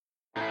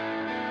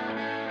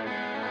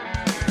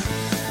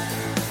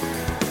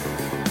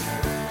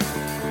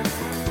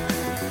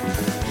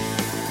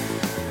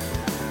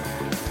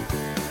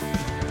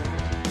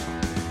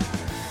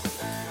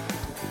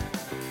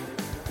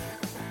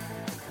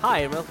Hi,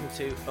 and welcome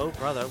to Oh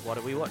Brother, What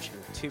Are We Watching?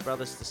 Two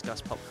brothers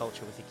discuss pop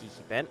culture with a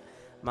geeky bent.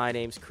 My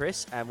name's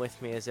Chris, and with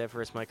me as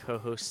ever is my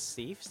co-host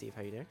Steve. Steve,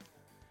 how you doing?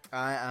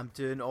 I am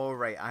doing all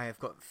right. I have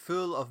got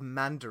full of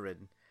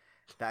Mandarin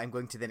that I'm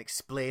going to then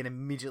explain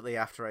immediately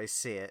after I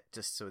say it,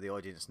 just so the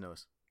audience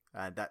knows.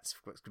 And that's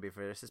what's going to be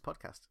for this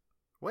podcast.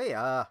 Wait,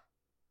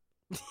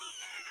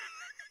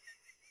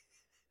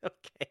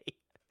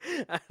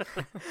 Okay.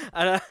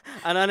 an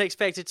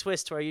unexpected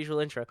twist to our usual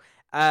intro.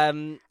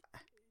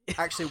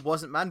 Actually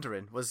wasn't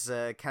Mandarin, was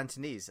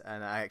Cantonese,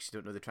 and I actually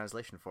don't know the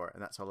translation for it,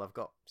 and that's all I've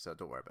got, so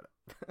don't worry about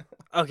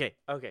it.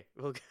 Okay.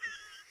 We'll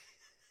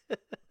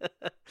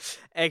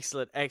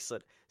Excellent.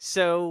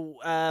 So,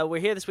 we're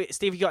here this week.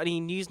 Steve, you got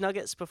any news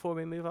nuggets before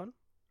we move on?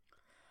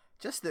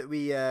 Just that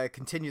we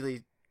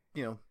continually,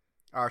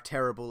 are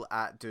terrible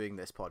at doing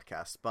this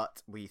podcast,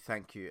 but we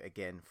thank you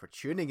again for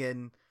tuning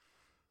in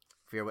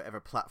via whatever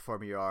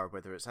platform you are,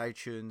 whether it's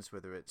iTunes,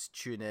 whether it's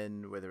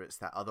TuneIn, whether it's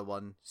that other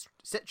one,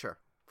 Stitcher,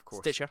 of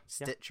course.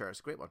 Stitcher, it's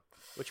a great one.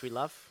 Which we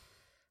love.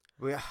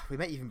 We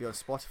might even be on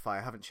Spotify.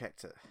 I haven't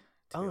checked it.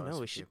 Oh, no,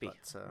 we should be.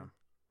 But,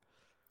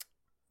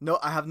 no,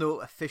 I have no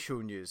official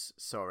news.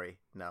 Sorry,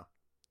 no.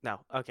 No,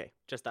 okay.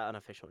 Just that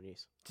unofficial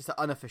news. Just the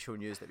unofficial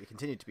news that we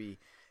continue to be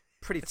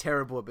pretty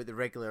terrible about the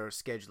regular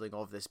scheduling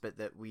of this, but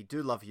that we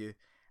do love you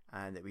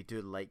and that we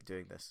do like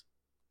doing this.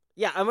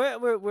 Yeah, and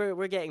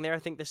we're getting there. I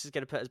think this is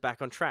going to put us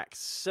back on track.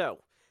 So,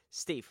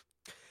 Steve,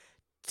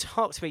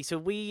 talk to me. So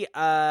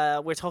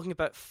we're talking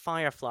about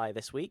Firefly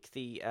this week,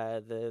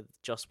 the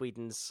Joss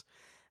Whedon's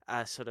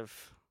sort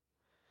of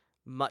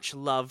much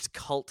loved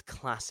cult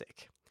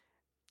classic.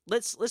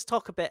 Let's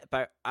talk a bit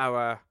about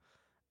our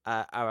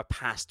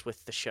past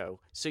with the show.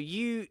 So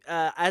you,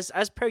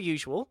 as per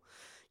usual,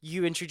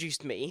 you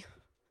introduced me.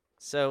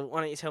 So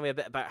why don't you tell me a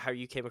bit about how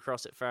you came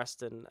across it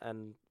first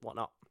and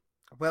whatnot?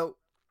 Well,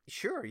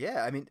 sure,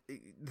 yeah. I mean,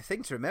 the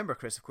thing to remember,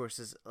 Chris, of course,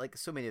 is like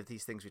so many of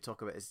these things we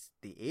talk about is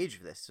the age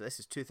of this. So this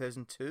is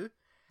 2002.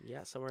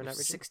 Yeah, somewhere in that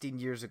region. 16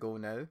 years ago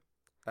now.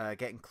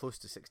 Getting close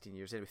to 16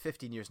 years. Anyway,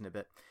 15 years and a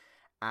bit.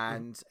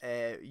 And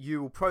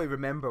you will probably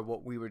remember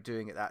what we were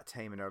doing at that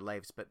time in our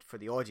lives. But for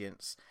the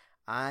audience,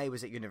 I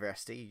was at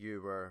university.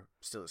 You were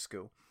still at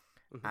school.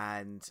 Mm-hmm.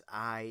 And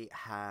I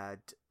had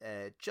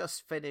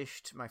just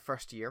finished my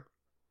first year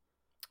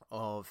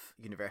of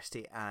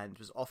university and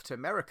was off to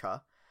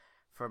America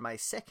for my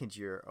second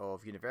year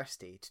of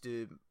university to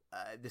do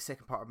the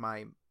second part of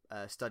my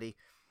study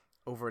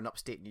over in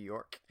upstate New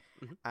York.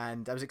 Mm-hmm.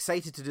 And I was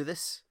excited to do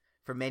this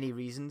for many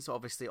reasons.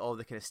 Obviously, all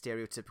the kind of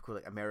stereotypical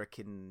like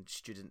American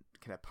student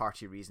kind of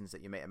party reasons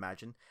that you might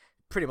imagine.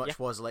 Pretty much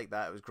was like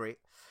that. It was great.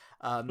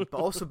 But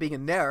also being a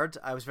nerd,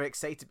 I was very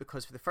excited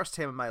because for the first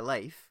time in my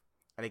life,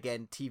 and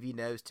again, TV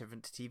now is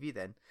different to TV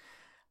then,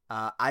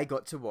 I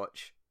got to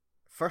watch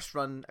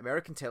first-run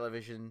American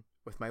television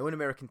with my own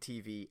American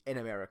TV in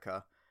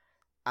America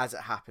as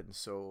it happened.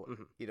 So,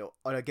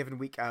 on a given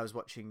week, I was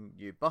watching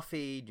new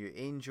Buffy, new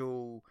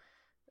Angel,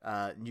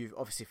 new,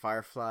 obviously,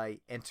 Firefly,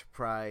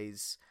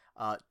 Enterprise.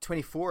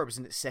 24 was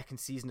in its second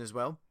season as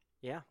well.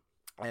 Yeah.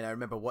 And I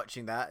remember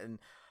watching that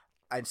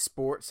and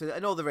sports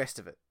and all the rest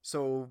of it.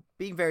 So,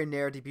 being very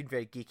nerdy, being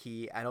very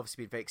geeky, and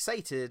obviously being very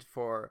excited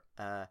for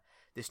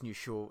this new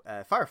show,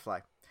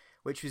 Firefly,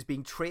 which was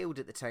being trailed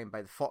at the time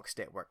by the Fox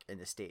network in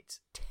the States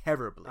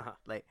terribly. Uh-huh.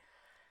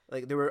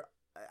 Like there were,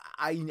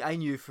 I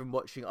knew from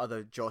watching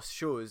other Joss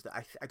shows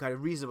that I got a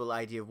reasonable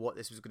idea of what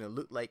this was going to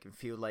look like and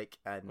feel like,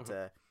 and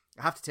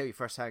I have to tell you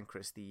firsthand,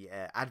 Chris, the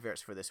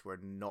adverts for this were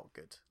not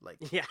good.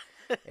 It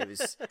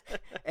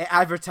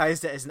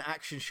advertised it as an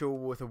action show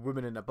with a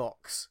woman in a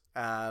box,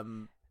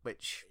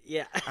 which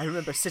I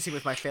remember sitting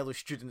with my fellow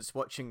students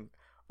watching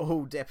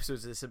old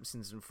episodes of The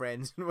Simpsons and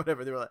Friends and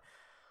whatever. They were like,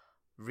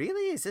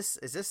 really? Is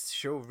this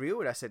show real?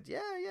 And I said, yeah,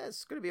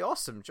 it's going to be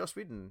awesome. Joss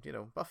Whedon,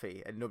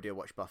 Buffy. And nobody had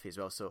watched Buffy as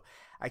well. So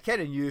I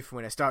kind of knew from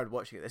when I started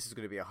watching it, this is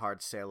going to be a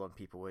hard sell on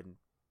people. And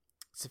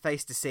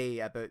suffice to say,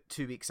 about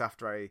 2 weeks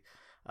after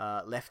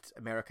I left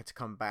America to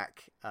come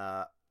back,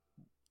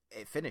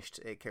 it finished.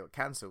 It got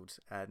cancelled.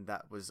 And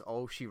that was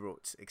all she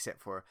wrote,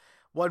 except for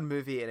one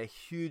movie and a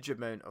huge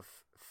amount of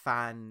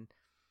fan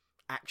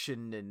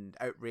action and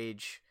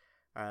outrage.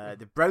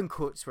 The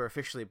Browncoats were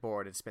officially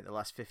born and spent the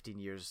last 15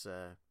 years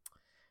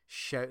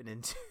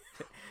shouting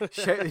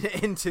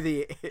into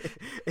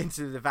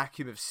the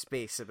vacuum of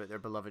space about their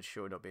beloved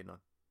show not being on.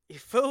 You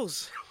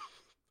fools!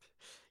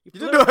 You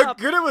don't know how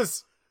good it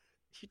was.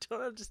 You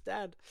don't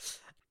understand.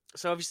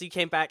 So obviously you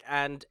came back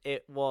and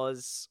it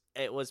was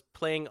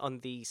playing on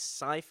the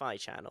Sci-Fi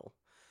channel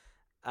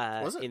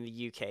in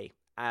the UK.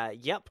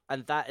 Yep,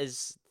 and that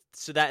is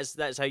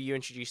how you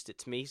introduced it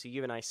to me. So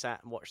you and I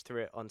sat and watched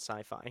through it on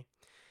Sci-Fi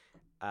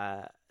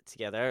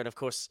together, and of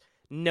course,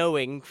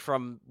 knowing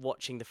from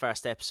watching the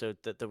first episode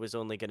that there was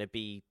only going to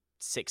be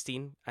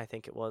 16, I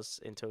think it was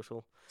in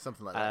total,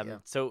 something like that. Yeah.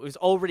 So it was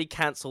already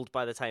cancelled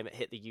by the time it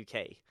hit the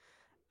UK,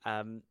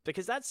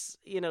 because that's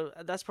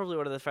probably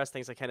one of the first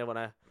things I kind of want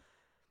to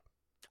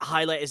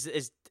highlight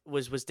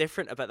was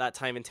different about that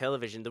time in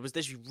television. There was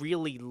this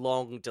really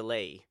long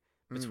delay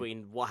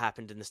between what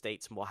happened in the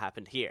States and what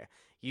happened here.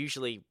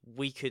 Usually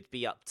we could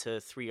be up to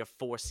 3 or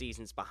 4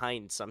 seasons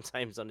behind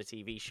sometimes on a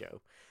TV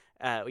show.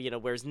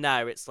 Whereas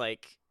now it's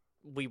like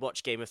we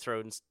watch Game of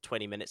Thrones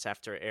 20 minutes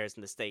after it airs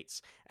in the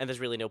States, and there's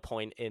really no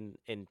point in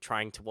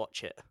trying to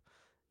watch it,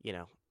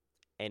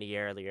 any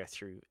earlier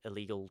through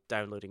illegal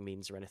downloading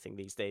means or anything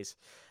these days.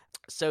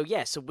 So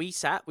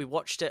we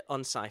watched it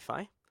on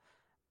Sci-Fi.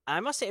 I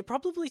must say it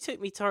probably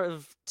took me sort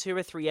of 2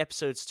 or 3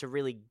 episodes to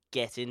really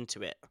get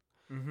into it.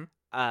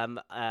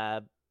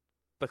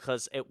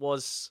 Because it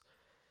was,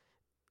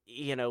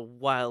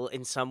 while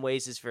in some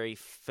ways is very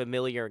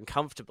familiar and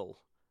comfortable,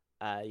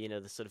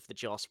 the sort of the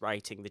Joss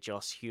writing, the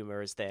Joss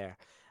humor is there.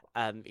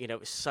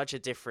 It's such a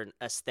different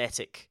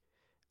aesthetic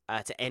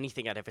to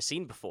anything I'd ever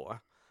seen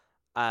before.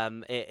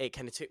 It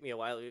kind of took me a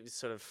while. It was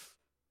sort of,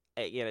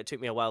 it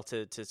took me a while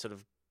to sort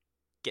of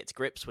get to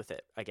grips with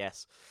it, I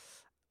guess.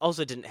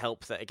 Also didn't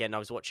help that, again, I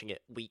was watching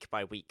it week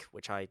by week,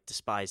 which I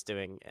despise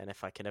doing, and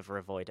if I can ever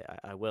avoid it,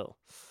 I will.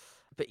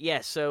 But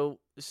yeah, so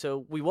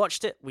we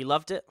watched it, we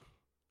loved it,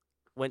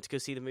 went to go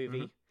see the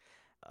movie.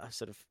 I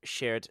sort of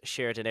shared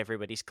in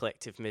everybody's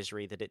collective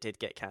misery that it did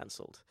get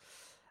cancelled.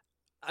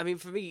 I mean,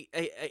 for me,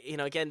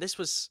 again, this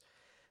was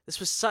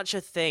such a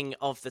thing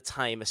of the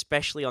time,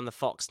 especially on the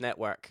Fox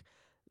network,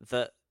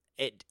 that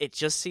it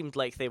just seemed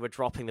like they were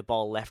dropping the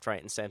ball left,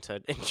 right, and center.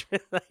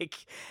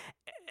 Like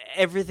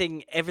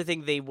everything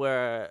they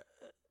would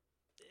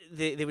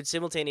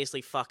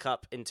simultaneously fuck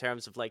up in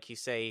terms of, like you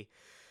say,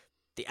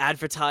 the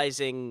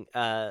advertising,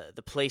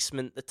 the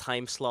placement, the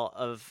time slot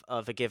of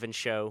a given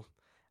show.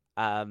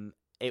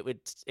 It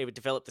would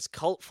develop this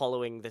cult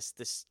following,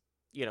 this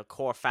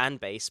core fan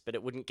base, but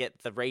it wouldn't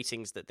get the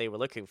ratings that they were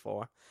looking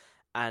for,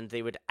 and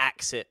they would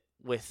axe it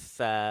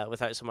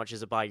without so much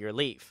as a by your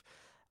leave.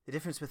 The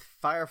difference with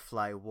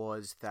Firefly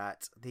was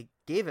that they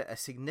gave it a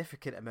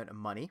significant amount of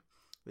money,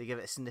 they gave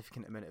it a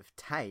significant amount of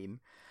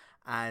time,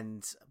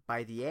 and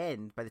by the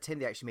time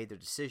they actually made their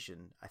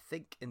decision, I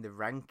think in the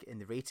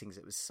ratings,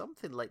 it was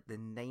something like the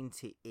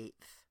 98th.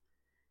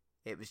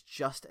 It was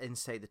just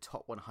inside the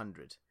top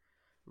 100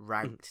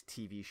 ranked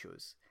TV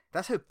shows.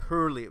 That's how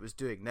poorly it was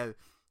doing. Now,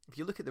 if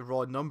you look at the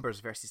raw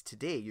numbers versus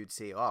today, you'd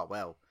say, oh,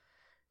 well,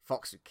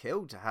 Fox would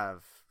kill to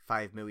have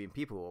 5 million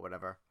people or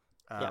whatever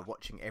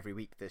watching every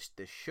week this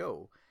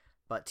show.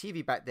 But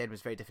TV back then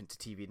was very different to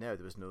TV now.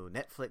 There was no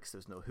Netflix, there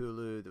was no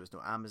Hulu, there was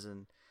no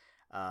Amazon.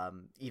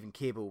 Even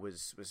cable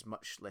was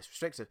much less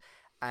restrictive.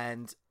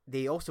 And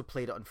they also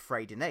played it on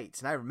Friday nights.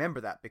 And I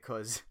remember that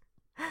because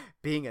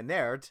being a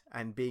nerd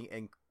and being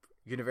in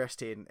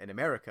university in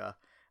America,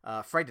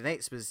 Friday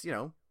nights was,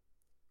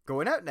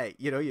 going out night.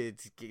 We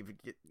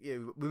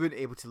weren't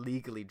able to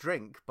legally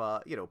drink,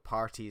 but,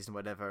 parties and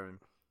whatever. And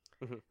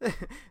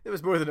there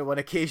was more than one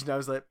occasion I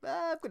was like,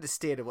 I'm going to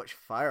stay and watch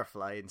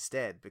Firefly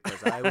instead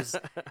because I was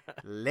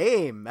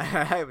lame.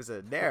 I was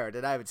a nerd,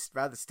 and I would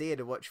rather stay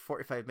and watch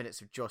 45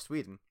 minutes of Joss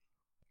Whedon.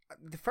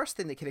 The first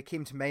thing that kind of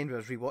came to mind when I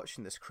was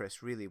rewatching this,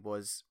 Chris, really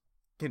was,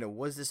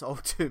 was this all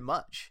too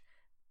much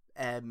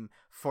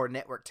for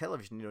network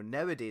television?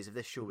 Nowadays, if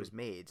this show was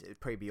made, it would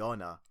probably be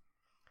on a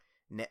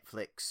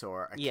Netflix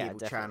or a cable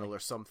channel or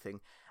something,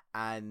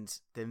 and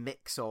the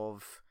mix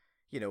of,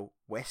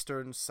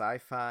 Western,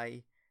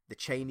 sci-fi, the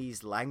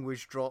Chinese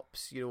language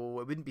drops, it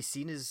wouldn't be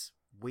seen as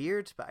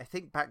weird, but I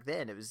think back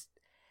then it was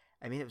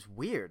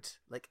weird.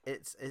 Like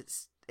it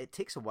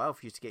takes a while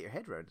for you to get your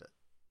head around it.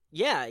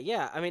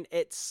 Yeah. I mean,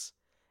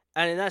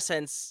 and in that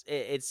sense,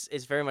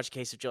 it's very much a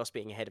case of Joss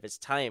being ahead of its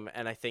time,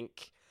 and I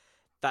think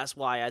that's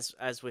why,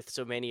 as with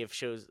so many of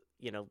shows,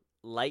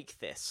 like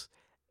this,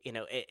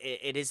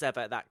 it is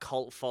about that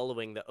cult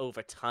following that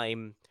over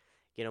time,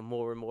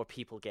 more and more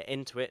people get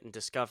into it and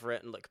discover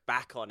it and look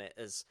back on it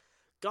as,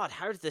 God,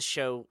 how did this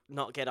show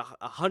not get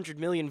 100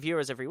 million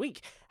viewers every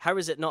week? How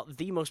is it not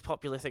the most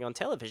popular thing on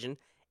television?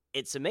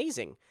 It's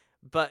amazing.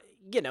 But,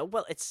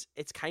 well, it's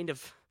kind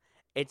of,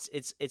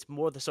 it's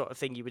more the sort of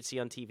thing you would see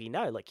on TV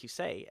now, like you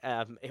say.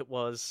 It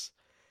was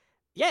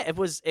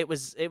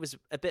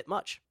a bit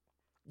much.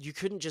 You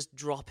couldn't just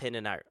drop in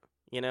and out,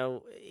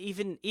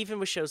 even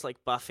with shows like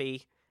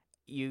Buffy,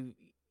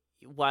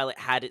 while it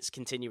had its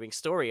continuing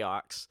story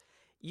arcs,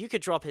 you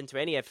could drop into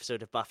any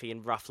episode of Buffy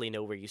and roughly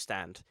know where you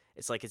stand.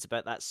 It's like it's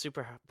about that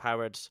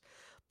super-powered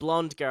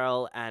blonde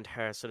girl and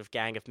her sort of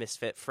gang of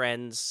misfit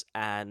friends,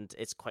 and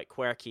it's quite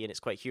quirky and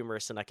it's quite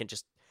humorous, and I can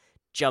just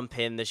jump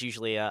in. There's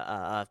usually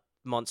a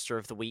monster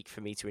of the week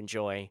for me to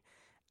enjoy,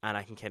 and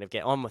I can kind of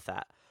get on with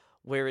that.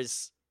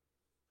 Whereas,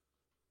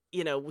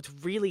 to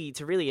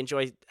really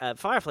enjoy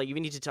Firefly, you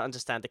needed to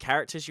understand the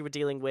characters you were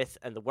dealing with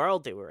and the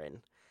world they were in.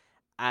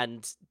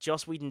 And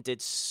Joss Whedon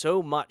did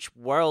so much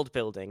world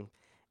building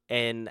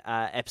in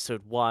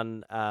episode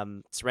 1,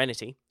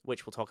 Serenity,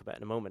 which we'll talk about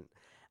in a moment,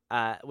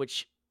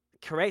 which,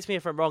 correct me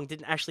if I'm wrong,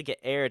 didn't actually get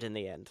aired in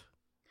the end.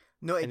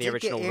 No, it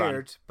did get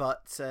aired,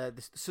 but so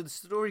the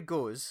story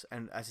goes,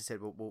 and as I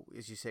said, we'll,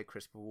 as you said,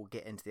 Chris, we'll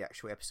get into the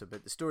actual episode,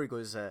 but the story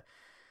goes,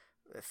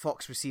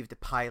 Fox received the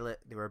pilot,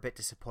 they were a bit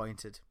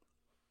disappointed,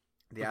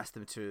 they asked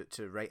them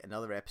to write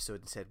another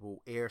episode and said,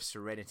 we'll air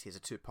Serenity as a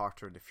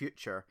two-parter in the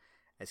future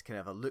as kind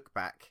of a look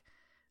back.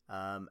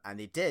 And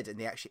they did, and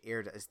they actually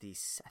aired it as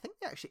I think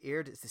they actually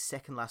aired it as the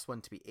second last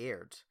one to be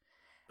aired.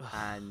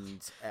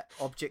 And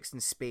Objects in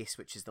Space,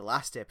 which is the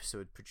last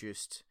episode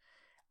produced,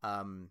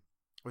 was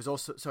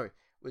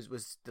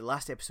the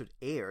last episode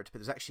aired, but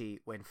there's actually,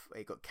 when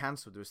it got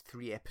cancelled, there was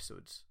 3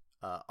 episodes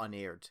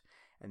unaired.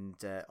 And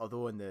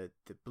although in the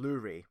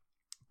Blu-ray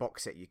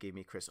box set you gave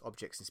me, Chris,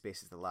 Objects in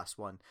Space is the last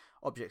one,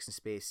 Objects in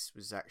Space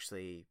was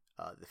actually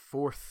the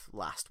 4th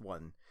last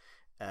one,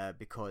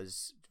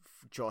 because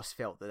Joss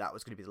felt that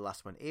was going to be the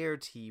last one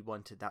aired. He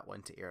wanted that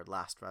one to air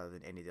last rather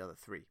than any of the other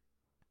 3.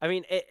 I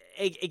mean,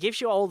 it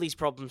gives you all these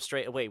problems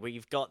straight away, where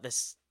you've got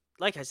this,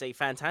 like I say,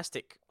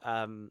 fantastic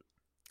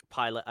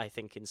pilot, I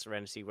think, in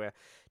Serenity, where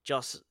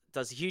Joss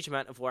does a huge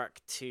amount of work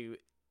to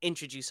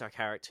introduce our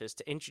characters,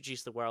 to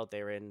introduce the world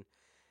they're in,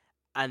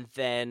 and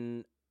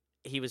then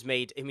he was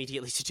made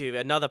immediately to do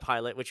another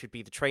pilot, which would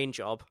be the train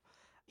job.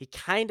 He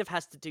kind of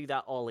has to do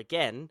that all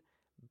again,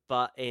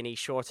 but in a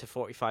shorter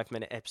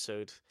 45-minute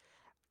episode.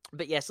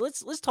 But yes,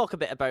 let's talk a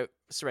bit about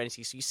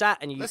Serenity. So you sat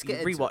and you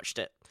rewatched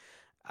it.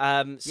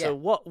 So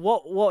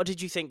what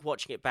did you think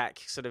watching it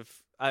back? Sort of,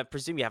 I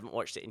presume you haven't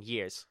watched it in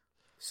years.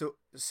 So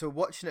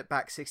watching it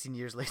back 16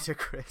 years later,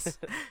 Chris,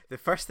 the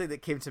first thing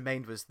that came to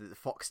mind was that the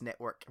Fox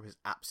network was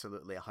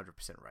absolutely 100%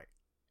 right.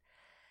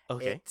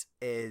 Okay. It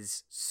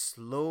is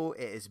slow.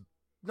 It is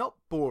not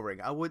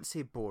boring. I wouldn't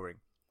say boring,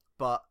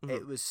 but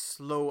it was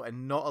slow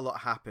and not a lot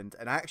happened.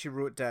 And I actually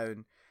wrote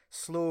down,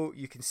 slow,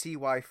 you can see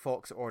why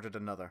Fox ordered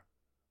another.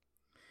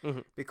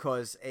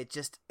 Because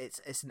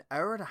it's an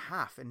hour and a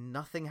half and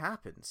nothing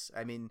happens.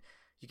 I mean,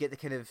 you get the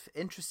kind of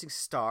interesting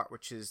start,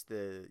 which is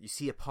you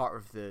see a part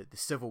of the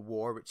Civil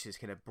War, which is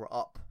kind of brought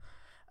up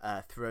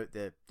throughout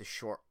the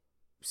short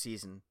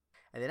season.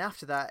 And then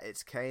after that,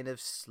 it's kind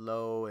of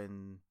slow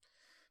and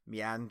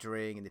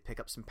meandering, and they pick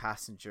up some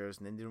passengers,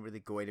 and then they don't really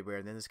go anywhere.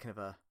 And then there's kind of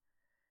a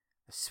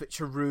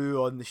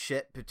switcheroo on the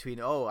ship between,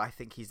 I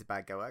think he's the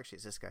bad guy. Well, actually,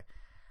 it's this guy.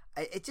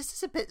 It just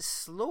is a bit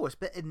slow. It's a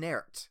bit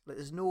inert. Like,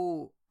 there's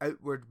no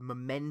outward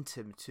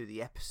momentum to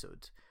the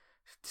episode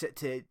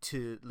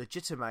to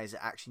legitimize it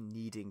actually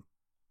needing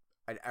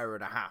an hour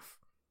and a half.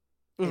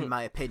 In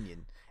my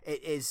opinion,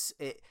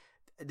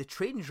 the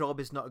train job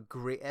is not a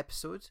great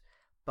episode,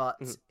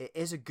 but it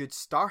is a good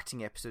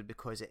starting episode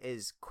because it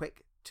is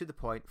quick, to the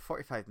point,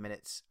 45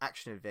 minutes,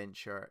 action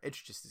adventure,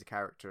 introduces the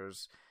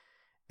characters,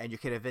 and you're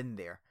kind of in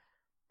there.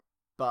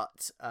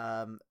 But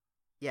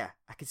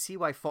I could see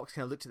why Fox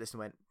kind of looked at this and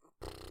went,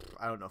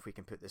 I don't know if we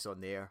can put this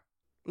on the air.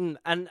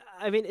 And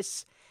I mean,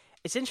 it's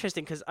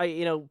interesting because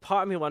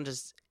part of me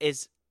wonders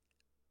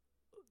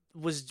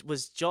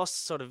was Joss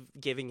sort of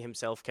giving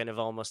himself kind of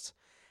almost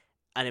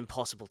an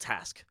impossible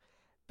task,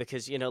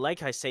 because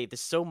like I say, there's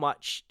so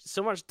much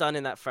done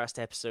in that first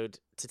episode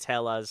to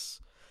tell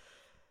us,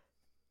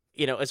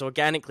 as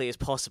organically as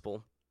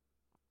possible,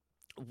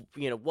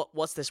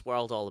 what's this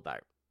world all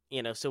about.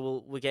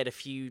 So we'll get a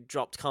few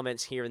dropped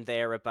comments here and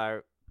there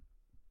about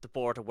the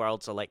border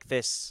worlds are like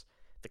this,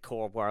 the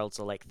core worlds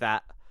are like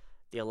that,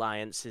 the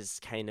Alliance is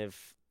kind of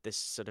this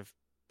sort of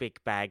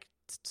big bag,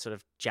 sort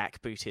of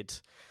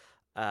jackbooted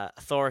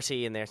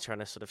authority, and they're trying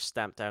to sort of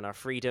stamp down our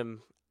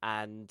freedom.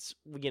 And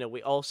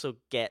we also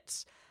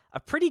get a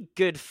pretty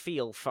good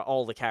feel for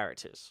all the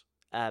characters.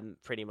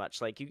 Pretty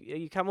much, like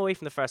you come away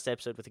from the first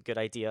episode with a good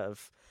idea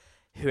of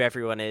who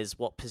everyone is,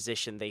 what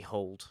position they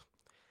hold,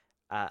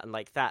 and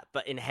like that.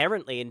 But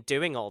inherently, in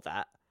doing all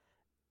that,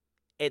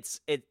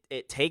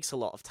 it takes a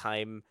lot of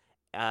time,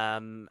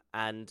 and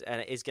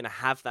it is going to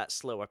have that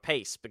slower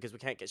pace because we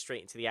can't get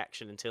straight into the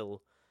action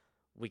until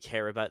we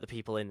care about the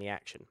people in the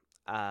action,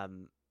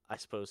 I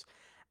suppose.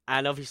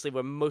 And obviously,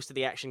 where most of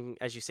the action,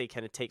 as you say,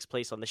 kind of takes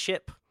place on the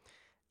ship,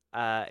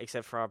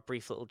 except for our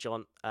brief little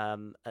jaunt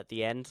at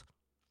the end.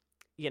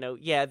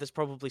 There's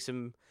probably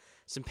some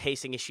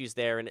pacing issues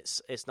there, and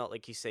it's not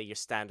like you say your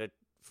standard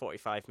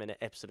 45-minute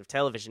episode of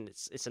television.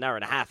 It's an hour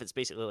and a half. It's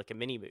basically like a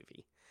mini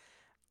movie.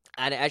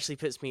 And it actually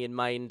puts me in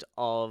mind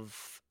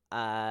of,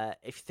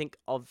 if you think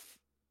of,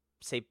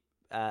 say,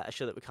 a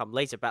show that would come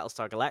later,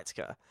 Battlestar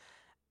Galactica,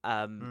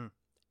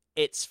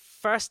 its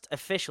first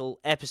official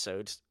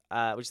episode,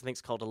 which I think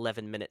is called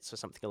 11 Minutes or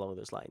something along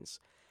those lines,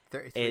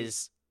 33.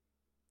 is...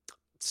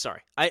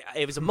 Sorry,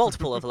 it was a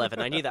multiple of 11.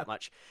 I knew that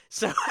much.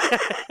 So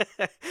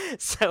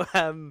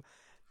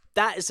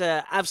that is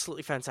a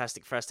absolutely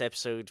fantastic first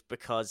episode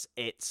because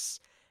it's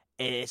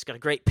got a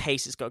great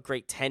pace, it's got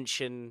great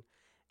tension.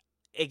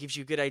 It gives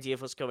you a good idea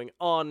of what's going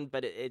on,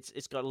 but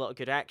it's got a lot of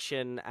good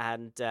action.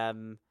 And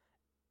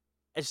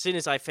as soon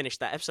as I finished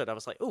that episode, I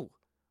was like, "Oh,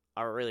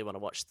 I really want to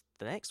watch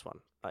the next one."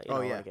 I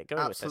want to get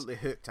going absolutely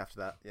with this. Hooked after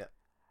that. Yeah.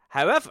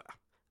 However,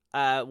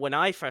 when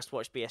I first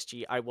watched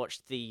BSG, I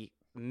watched the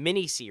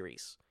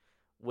mini-series,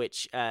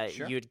 which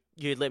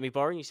you'd let me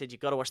borrow, and you said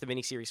you've got to watch the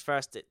mini-series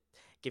first. It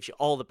gives you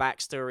all the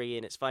backstory,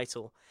 and it's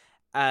vital.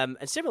 And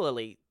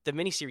similarly, the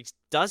mini-series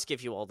does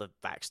give you all the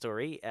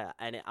backstory,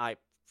 and I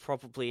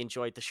probably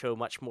enjoyed the show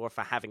much more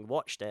for having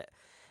watched it.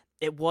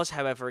 It was,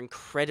 however,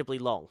 incredibly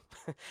long,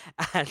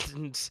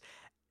 and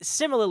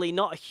similarly,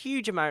 not a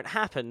huge amount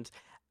happened,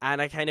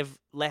 and I kind of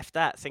left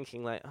that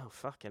thinking like, oh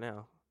fucking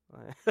hell,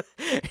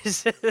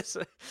 is this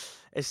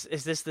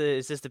is this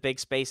the big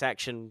space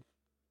action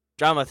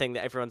drama thing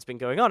that everyone's been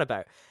going on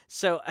about?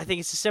 So I think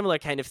it's a similar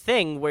kind of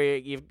thing where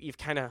you've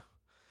kind of,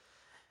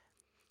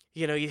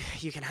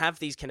 you can have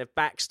these kind of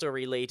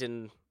backstory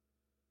laden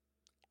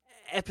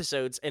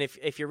episodes, and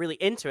if you're really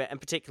into it, and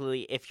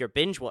particularly if you're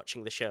binge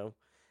watching the show,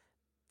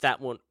 that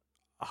won't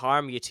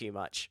harm you too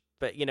much.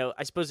 But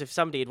I suppose if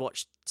somebody had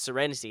watched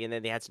Serenity and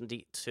then they had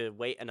to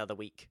wait another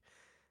week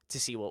to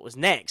see what was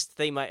next,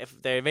 they might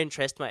have, their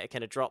interest might have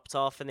kind of dropped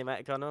off, and they might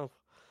have gone, oh,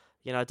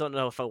 I don't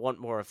know if I want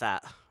more of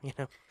that.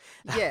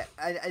 Yeah,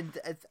 and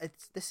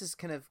this is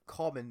kind of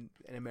common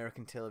in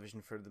American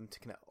television for them to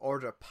kind of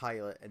order a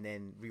pilot and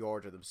then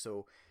reorder them.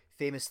 So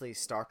famously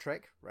Star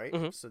Trek, right?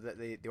 Mm-hmm. So that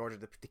they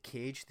ordered the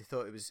Cage. They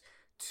thought it was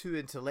too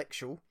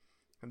intellectual,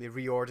 and they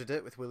reordered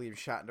it with William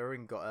Shatner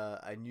and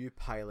got a new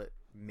pilot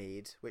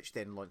made, which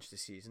then launched the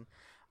season.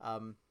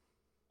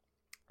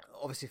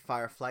 Obviously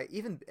Firefly,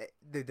 even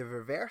the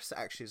reverse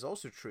actually is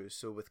also true.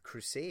 So with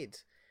Crusade,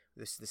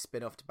 the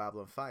spin-off to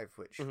Babylon 5,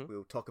 which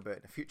we'll talk about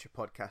in a future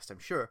podcast, I'm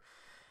sure,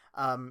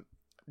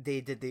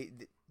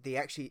 they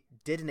actually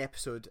did an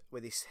episode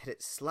where they hit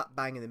it slap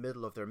bang in the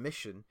middle of their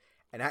mission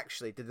and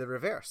actually did the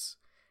reverse.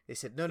 They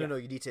said, no,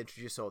 you need to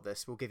introduce all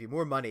this. We'll give you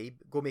more money.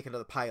 Go make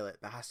another pilot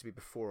that has to be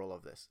before all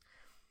of this.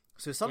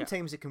 So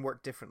sometimes it can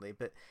work differently,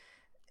 but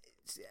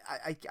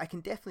I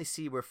can definitely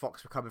see where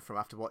Fox were coming from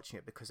after watching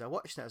it, because I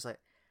watched it, I was like,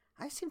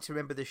 I seem to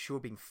remember this show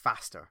being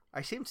faster.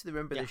 I seem to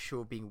remember this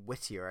show being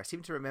wittier. I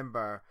seem to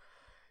remember,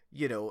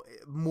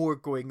 more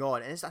going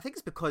on. And I think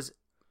it's because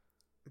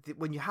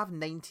when you have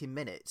 90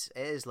 minutes,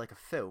 it is like a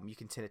film. You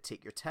can tend to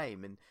take your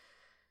time. And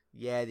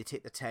yeah, they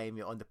take the time,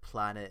 you're on the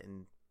planet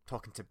and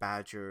talking to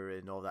Badger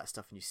and all that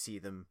stuff, and you see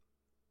them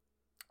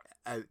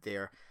out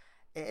there.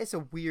 It is a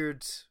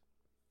weird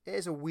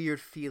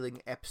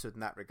feeling episode in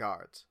that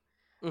regard.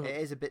 Mm-hmm. It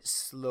is a bit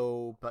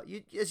slow, but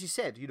as you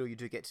said, you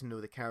do get to know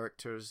the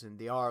characters, and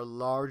they are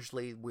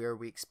largely where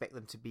we expect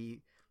them to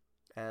be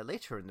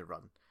later in the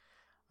run.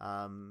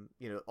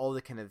 All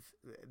the kind of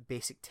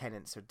basic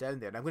tenets are down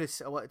there, and I want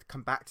to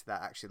come back to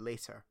that actually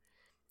later,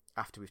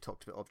 after we've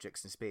talked about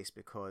objects in space,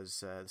 because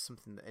there's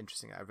something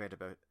interesting that I read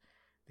about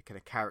the kind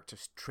of character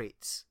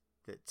traits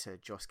that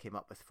Joss came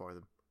up with for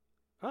them.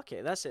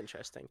 Okay, that's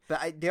interesting.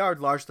 But they are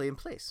largely in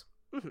place.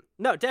 Mm-hmm.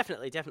 No,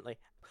 definitely.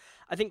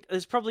 I think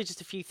there's probably just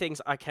a few things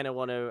I kind of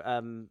want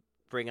to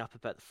bring up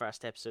about the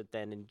first episode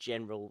then in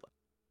general.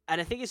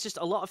 And I think it's just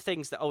a lot of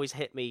things that always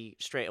hit me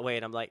straight away,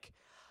 and I'm like,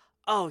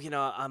 oh,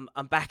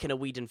 I'm back in a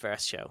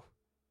Whedonverse show.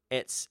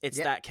 It's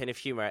that kind of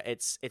humor.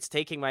 It's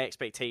taking my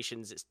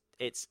expectations,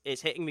 it's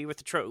hitting me with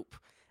the trope,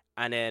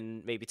 and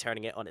then maybe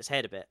turning it on its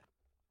head a bit.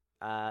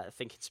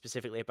 Thinking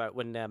specifically about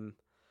when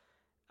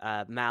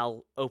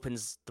Mal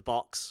opens the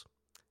box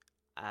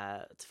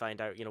to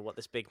find out, what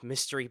this big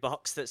mystery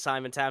box that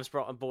Simon Tams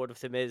brought on board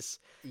with him is,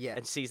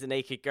 and sees the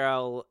naked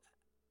girl,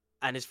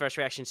 and his first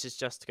reaction is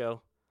just to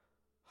go,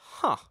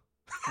 huh.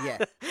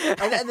 Yeah,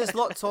 and there's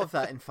lots of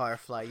that in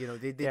Firefly.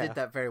 They did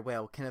that very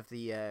well. Kind of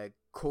the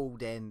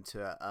cold end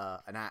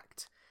to an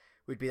act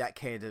would be that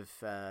kind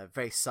of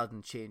very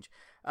sudden change.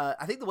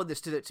 I think the one that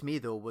stood out to me,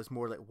 though, was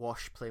more like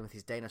Wash playing with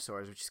his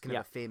dinosaurs, which is kind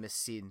of a famous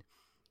scene.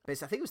 But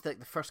I think it was like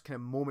the first kind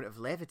of moment of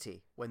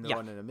levity when they're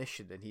on a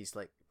mission, and he's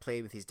like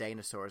playing with his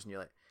dinosaurs, and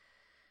you're like,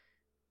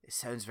 it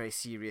sounds very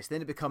serious.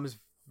 Then it becomes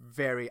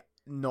very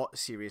not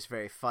serious,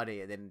 very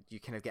funny, and then you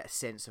kind of get a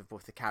sense of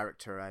both the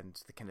character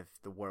and the kind of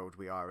the world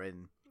we are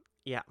in.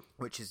 Yeah,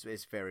 which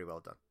is very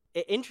well done.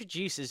 It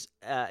introduces,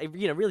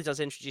 really does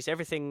introduce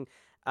everything.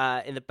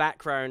 In the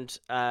background,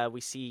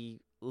 we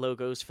see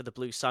logos for the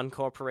Blue Sun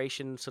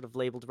Corporation sort of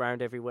labeled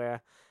around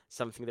everywhere,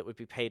 something that would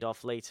be paid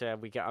off later.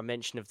 We get our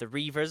mention of the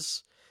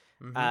Reavers,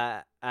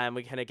 and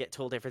we kind of get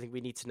told everything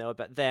we need to know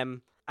about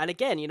them. And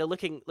again,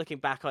 looking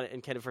back on it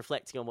and kind of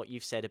reflecting on what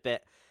you've said a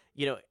bit,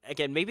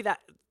 again, maybe that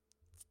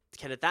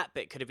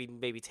bit could have been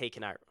maybe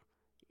taken out,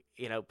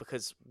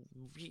 because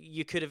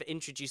you could have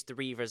introduced the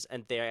Reavers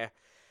and their,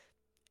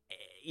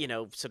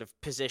 sort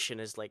of position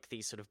as like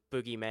these sort of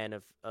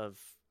boogeymen of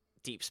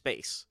deep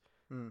space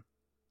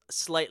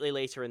slightly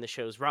later in the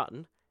show's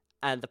run,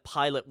 and the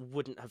pilot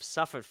wouldn't have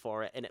suffered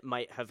for it, and it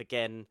might have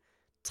again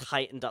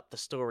tightened up the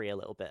story a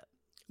little bit.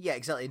 Yeah,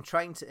 exactly. In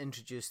trying to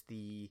introduce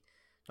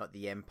not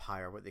the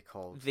Empire, what they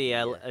call the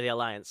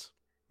Alliance.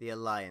 The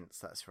Alliance,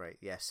 that's right.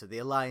 Yes, so the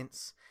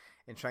Alliance,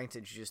 in trying to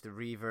introduce the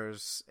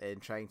Reavers, in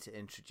trying to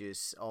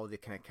introduce all the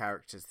kind of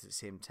characters at the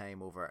same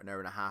time over an hour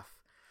and a half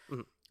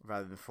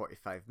rather than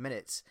 45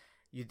 minutes,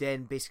 you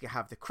then basically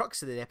have the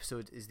crux of the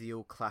episode is the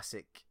old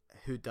classic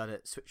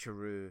whodunit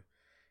switcheroo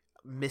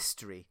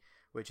mystery,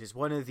 which is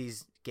one of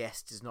these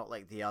guests is not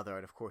like the other,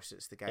 and of course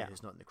it's the guy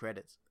who's not in the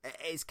credits.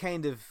 It's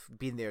kind of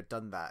been there,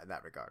 done that in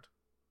that regard.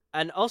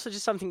 And also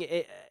just something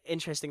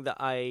interesting that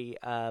I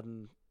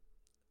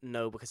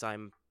know, because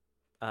I'm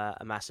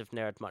a massive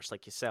nerd, much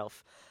like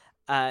yourself,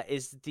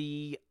 is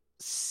the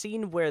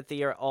scene where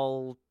they are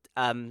all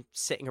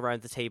sitting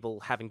around the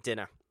table having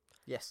dinner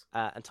Yes.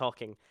 and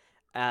talking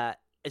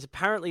is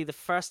apparently the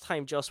first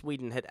time Joss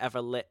Whedon had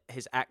ever let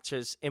his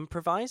actors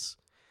improvise.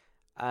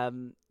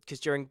 Because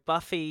during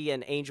Buffy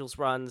and Angel's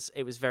runs,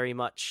 it was very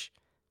much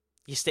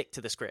you stick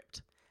to the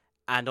script.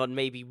 And on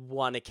maybe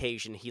one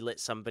occasion, he let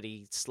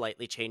somebody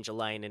slightly change a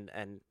line,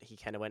 and he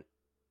kind of went,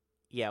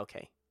 yeah,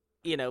 okay.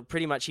 You know,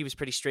 pretty much he was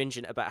pretty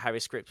stringent about how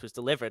his script was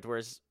delivered,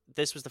 whereas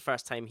this was the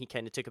first time he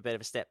kind of took a bit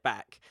of a step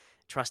back,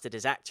 trusted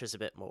his actors a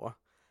bit more,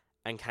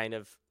 and kind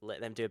of let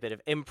them do a bit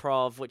of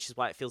improv, which is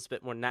why it feels a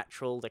bit more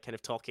natural. They're kind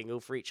of talking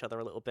over each other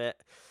a little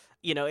bit.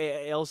 You know,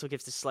 it also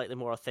gives this slightly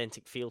more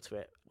authentic feel to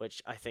it,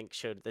 which I think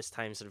showed this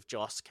time sort of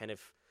Joss kind of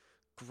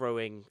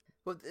growing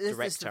Well, this is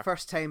the director.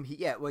 first time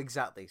well,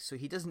 exactly. So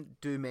he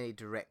doesn't do many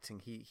directing.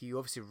 He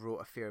obviously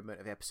wrote a fair amount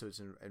of episodes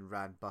and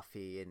ran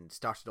Buffy and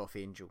started off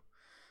Angel.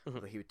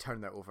 Mhm. But he would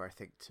turn that over, I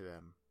think, to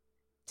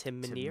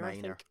Tim Tim Minear, I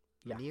Miner. think.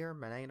 Yeah.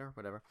 Miner,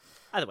 whatever.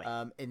 Either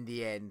way. In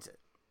the end,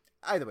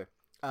 either way.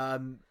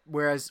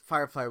 Whereas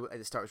Firefly at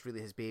the start was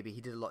really his baby.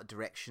 He did a lot of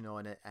direction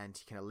on it, and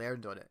he kind of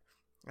learned on it.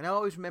 And I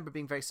always remember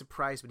being very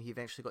surprised when he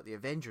eventually got the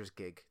Avengers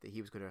gig that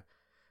he was going to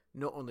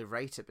not only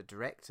write it but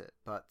direct it.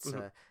 But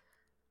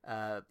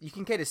you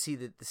can kind of see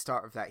the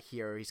start of that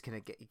here. He's kind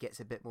of he gets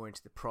a bit more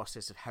into the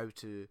process of how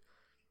to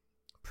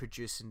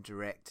produce and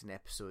direct an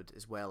episode,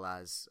 as well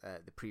as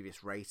the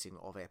previous writing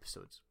of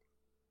episodes.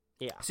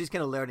 Yeah. So he's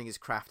kind of learning his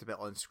craft a bit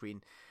on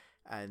screen.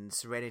 And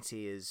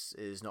Serenity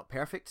is not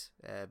perfect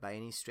by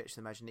any stretch of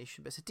the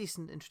imagination, but it's a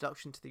decent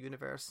introduction to the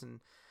universe, and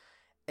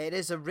it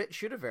is a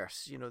rich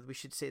universe. You know, we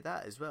should say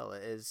that as well.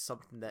 It is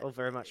something that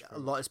very much. a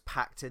lot is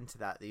packed into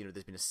that. You know,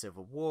 there's been a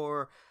civil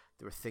war.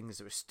 There were things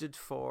that were stood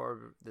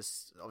for.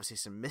 There's obviously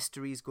some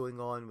mysteries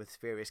going on with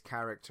various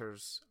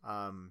characters,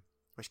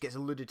 which gets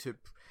alluded to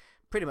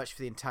pretty much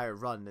for the entire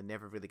run and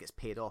never really gets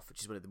paid off,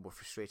 which is one of the more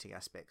frustrating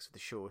aspects of the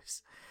show.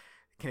 Is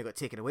kind of got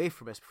taken away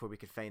from us before we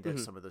could find out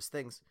some of those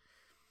things.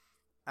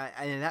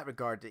 And in that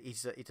regard, he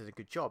does a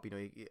good job. You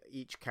know,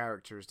 each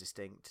character is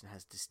distinct and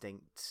has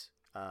distinct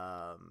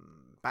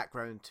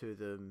background to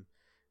them,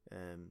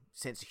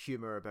 sense of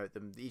humor about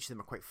them. Each of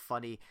them are quite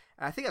funny,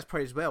 and I think that's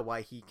probably as well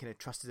why he kind of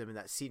trusted them in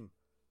that scene.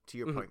 To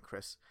your point,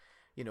 Chris,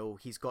 you know,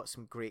 he's got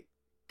some great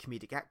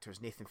comedic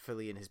actors. Nathan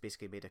Fillion has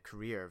basically made a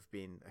career of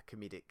being a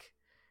comedic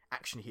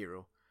action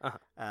hero,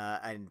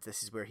 and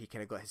this is where he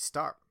kind of got his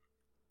start.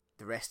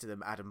 The rest of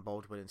them, Adam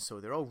Baldwin, and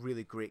so they're all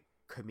really great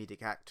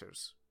comedic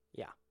actors.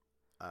 Yeah.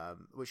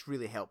 Which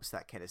really helps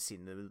that kind of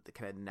scene, the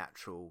kind of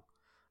natural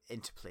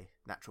interplay,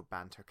 natural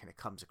banter kind of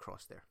comes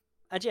across there.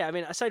 And yeah, I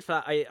mean, aside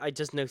from that, I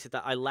just noted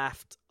that I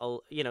laughed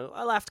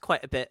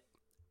quite a bit,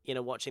 you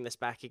know, watching this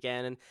back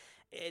again, and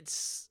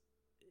it's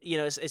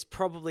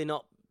probably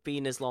not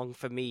been as long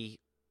for me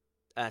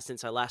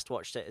since I last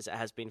watched it as it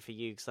has been for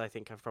you, because I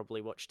think I've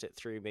probably watched it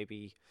through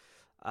maybe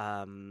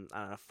I don't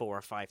know, 4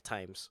 or 5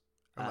 times.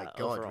 Oh my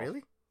god, overall.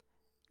 really?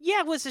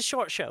 Yeah, well, it's a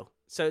short show,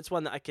 so it's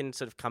one that I can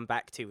sort of come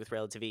back to with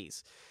relative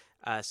ease.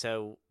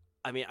 So,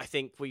 I mean, I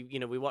think we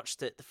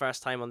watched it the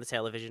first time on the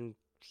television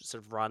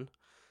sort of run,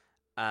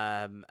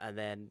 and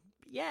then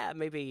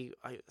maybe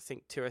I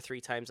think 2 or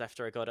 3 times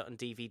after I got it on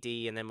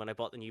DVD, and then when I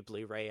bought the new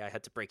Blu-ray, I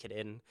had to break it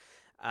in.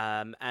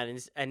 And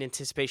in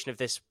anticipation of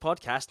this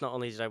podcast, not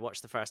only did I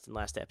watch the first and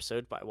last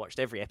episode, but I watched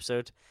every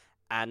episode,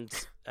 and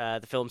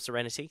the film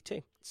Serenity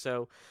too.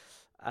 So,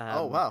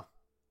 oh wow,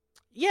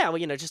 yeah, well,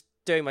 you know, just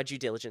doing my due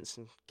diligence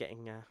and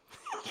getting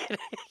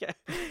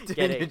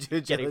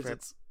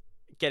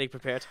getting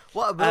prepared.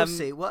 What I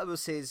will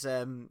say is,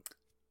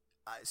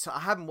 so I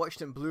haven't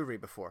watched it on Blu-ray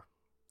before.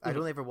 I'd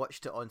only ever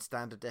watched it on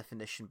standard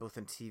definition, both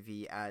on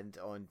TV and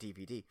on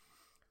DVD.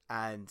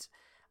 And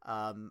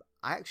I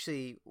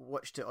actually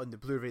watched it on the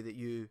Blu-ray that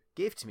you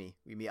gave to me.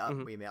 We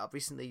met up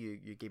recently.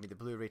 You gave me the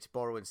Blu-ray to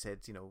borrow and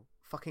said, you know,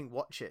 fucking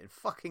watch it and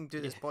fucking do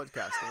this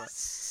podcast.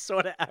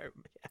 Sort it out.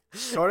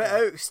 Sort it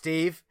out,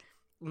 Steve.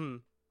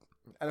 Mm.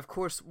 And of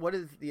course, one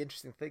of the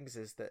interesting things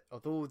is that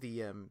although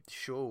the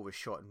show was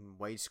shot in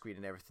widescreen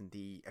and everything,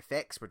 the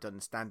effects were done in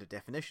standard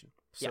definition.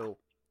 So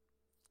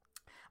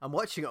I'm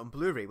watching it on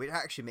Blu-ray, which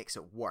actually makes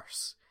it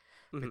worse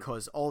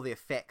because all the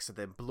effects are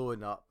then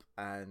blowing up.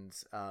 And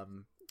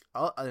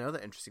another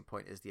interesting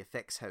point is the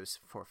effects house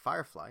for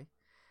Firefly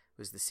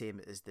was the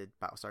same as the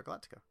Battlestar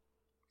Galactica.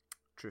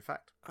 True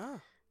fact.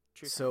 Ah.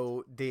 True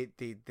so they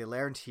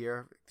learned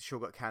here. The show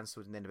got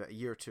cancelled, and then about a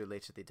year or 2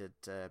 later they did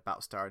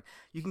Battlestar.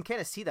 You can kind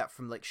of see that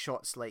from like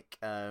shots like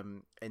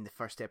in the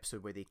first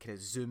episode where they kind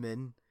of zoom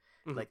in,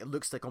 like it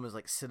looks like almost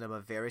like cinema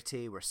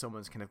verite, where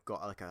someone's kind of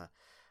got like a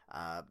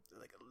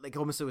like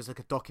almost it was like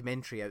a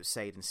documentary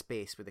outside in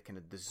space where they're kind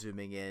of the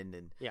zooming in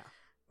and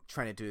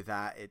trying to do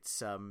that.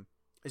 It's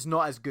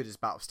not as good as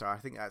Battlestar. I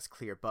think that's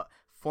clear, but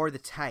for the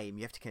time,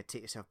 you have to kind of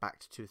take yourself back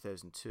to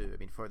 2002. I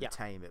mean, for the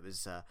time, it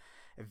was a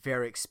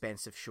very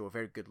expensive show, a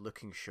very good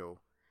looking show,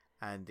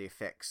 and the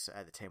effects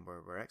at the time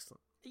were excellent.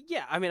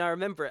 Yeah, I mean, I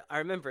remember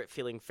it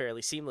feeling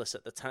fairly seamless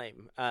at the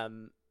time,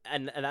 and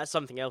that's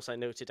something else I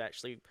noted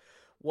actually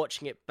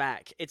watching it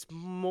back. It's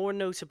more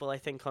notable, I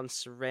think, on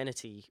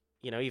Serenity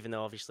even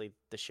though obviously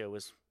the show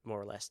was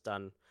more or less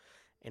done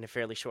in a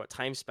fairly short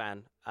time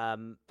span.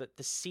 But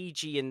the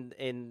CG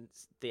in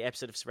the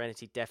episode of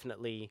Serenity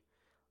definitely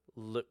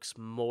looks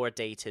more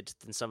dated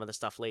than some of the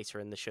stuff later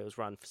in the show's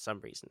run for some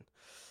reason.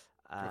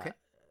 Okay.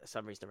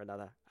 Some reason or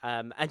another.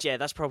 And yeah,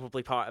 that's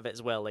probably part of it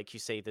as well. Like you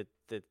say,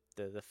 the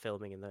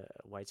filming and the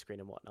widescreen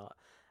and whatnot.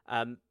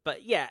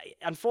 But yeah,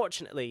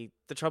 unfortunately,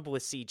 the trouble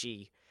with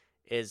CG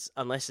is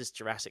unless it's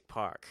Jurassic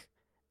Park,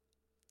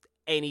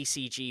 any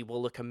CG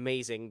will look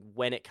amazing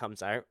when it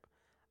comes out,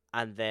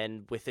 and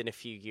then within a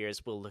few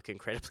years will look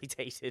incredibly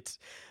dated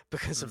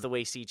because of the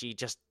way CG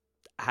just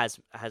has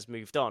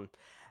moved on.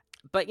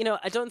 But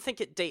I don't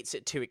think it dates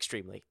it too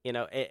extremely.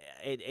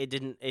 It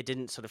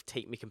didn't sort of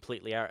take me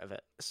completely out of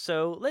it.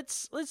 So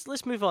let's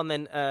move on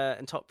then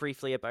and talk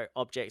briefly about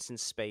Objects in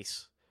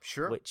Space.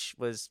 Sure. Which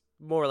was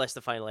more or less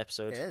the final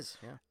episode. It is,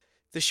 yeah.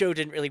 The show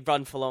didn't really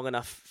run for long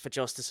enough for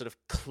Joss to sort of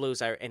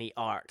close out any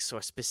arcs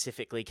or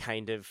specifically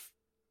kind of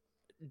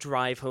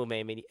drive home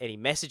any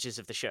messages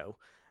of the show.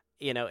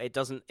 It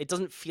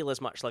doesn't feel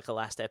as much like a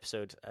last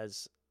episode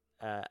as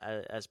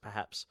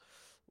perhaps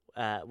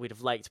we'd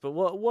have liked. But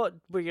what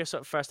were your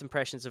sort of first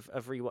impressions of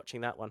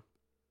rewatching that one?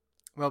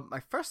 Well,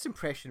 my first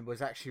impression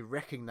was actually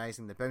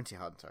recognizing the bounty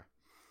hunter.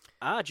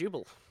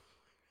 Jubal.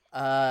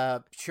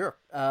 Sure.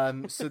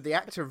 So the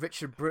actor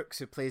Richard Brooks,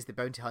 who plays the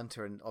bounty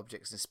hunter in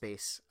Objects in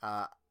Space,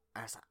 I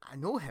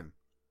know him.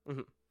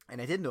 Mm-hmm.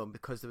 And I did know him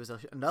because there was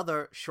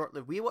another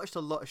short-lived... We watched a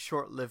lot of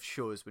short-lived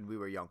shows when we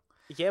were young.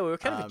 Yeah, we were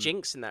kind of a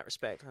jinx in that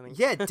respect, I think.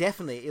 Yeah,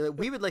 definitely.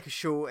 We would like a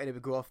show and it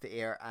would go off the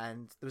air,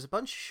 and there was a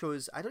bunch of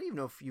shows... I don't even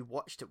know if you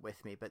watched it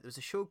with me, but there was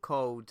a show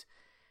called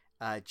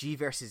G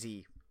versus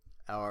E,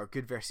 or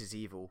Good versus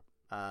Evil,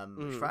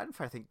 which ran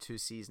for, I think, 2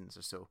 seasons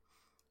or so.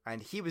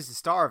 And he was the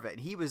star of it,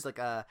 and he was like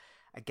a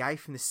guy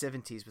from the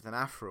 70s with an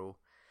afro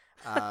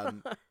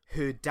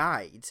who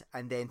died,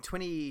 and then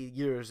 20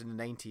 years in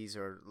the 90s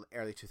or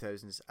early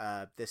 2000s,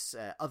 this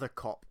other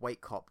cop, white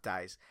cop,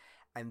 dies,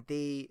 and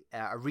they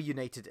are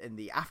reunited in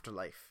the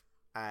afterlife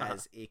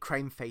as a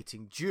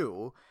crime-fighting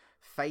duo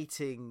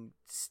fighting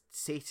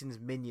Satan's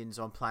minions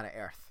on planet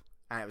Earth,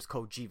 and it was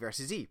called G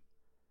versus E.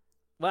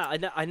 Well,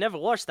 I never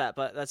watched that,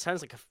 but that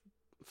sounds like a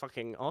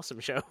fucking awesome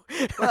show.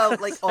 Well,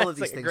 like all of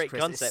these like things, great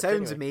Chris, concept, it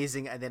sounds anyway.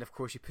 amazing, and then of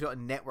course you put it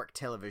on network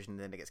television, and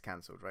then it gets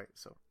cancelled, right?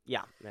 So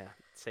yeah,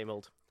 same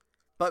old.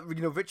 But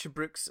Richard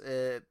Brooks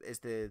is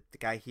the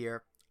guy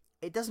here.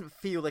 It doesn't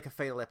feel like a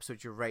final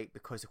episode, you're right,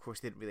 because of course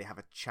they didn't really have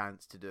a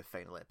chance to do a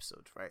final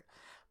episode, right?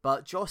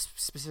 But Joss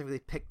specifically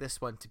picked this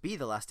one to be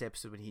the last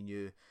episode when he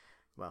knew,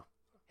 well,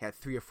 he had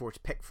 3 or 4 to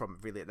pick from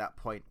really at that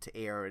point to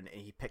air, and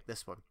he picked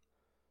this one.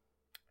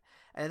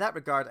 And in that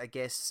regard, I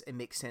guess it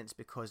makes sense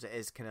because it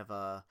is kind of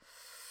a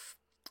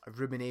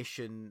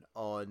rumination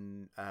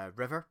on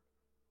River.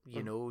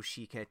 You know,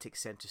 she kind of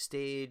takes center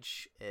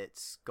stage.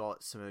 It's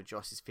got some of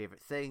Joss's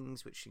favourite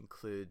things, which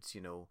includes,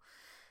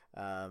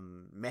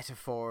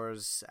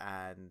 metaphors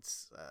and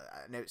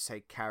an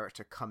outside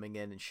character coming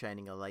in and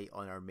shining a light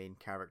on our main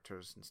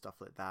characters and stuff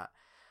like that.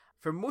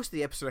 For most of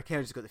the episode, I kind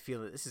of just got the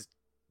feeling that this is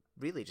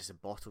really just a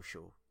bottle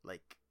show.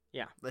 Like,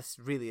 yeah, this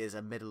really is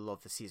a middle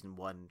of the season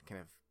 1 kind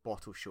of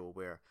bottle show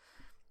where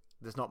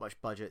there's not much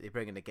budget. They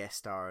bring in a guest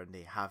star and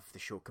they have the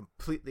show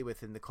completely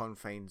within the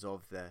confines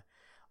of the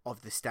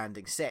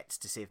standing sets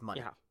to save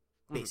money. Yeah.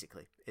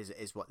 Basically,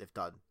 is what they've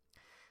done.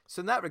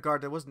 So in that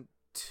regard, I wasn't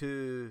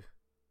too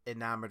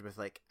enamored with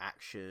like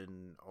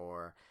action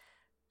or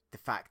the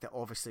fact that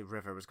obviously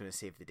River was going to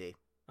save the day.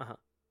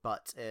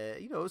 But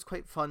it was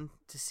quite fun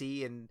to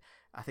see, and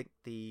I think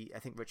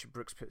Richard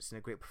Brooks puts in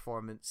a great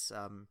performance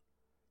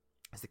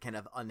as the kind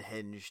of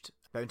unhinged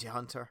bounty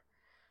hunter.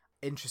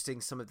 Interesting,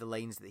 some of the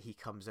lines that he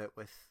comes out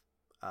with.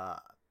 I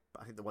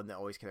think the one that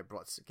always kind of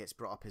gets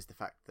brought up is the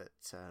fact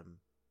that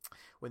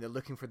when they're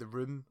looking for the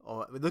room,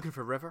 or we're looking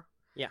for River,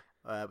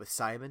 with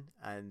Simon,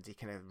 and he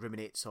kind of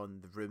ruminates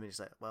on the room, and he's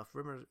like, well, if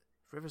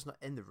River's not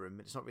in the room,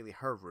 it's not really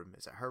her room.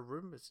 Is it her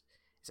room? Is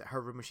it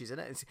her room when she's in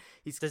it?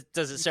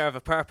 Does it serve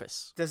a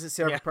purpose? Does it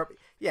serve a purpose?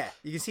 Yeah,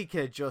 you can see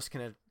kind of Joss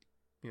kind of,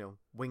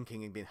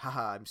 winking and being,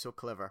 haha, I'm so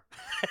clever.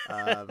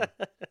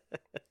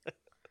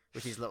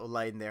 With his little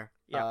line there.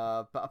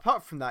 Yeah. But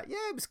apart from that,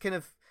 it was kind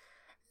of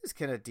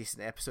a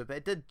decent episode, but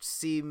it did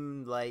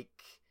seem like,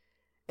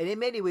 and in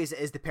many ways it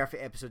is the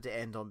perfect episode to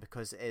end on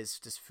because it is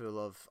just full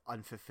of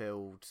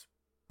unfulfilled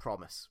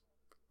promise,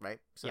 right?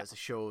 So it's a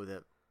show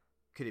that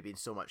could have been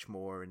so much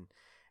more, and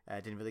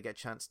didn't really get a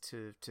chance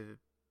to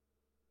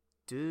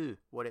do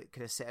what it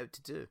could have set out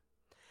to do.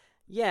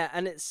 Yeah,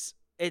 and it's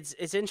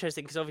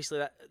interesting because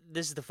obviously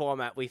this is the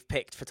format we've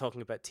picked for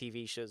talking about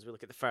TV shows. We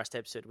look at the first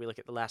episode, we look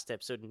at the last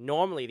episode.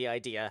 Normally the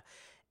idea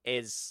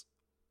is,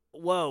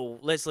 whoa,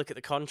 let's look at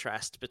the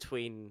contrast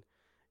between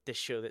this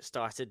show that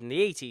started in the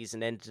 80s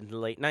and ended in the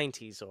late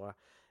 90s, or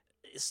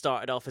it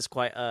started off as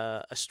quite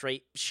a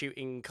straight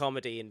shooting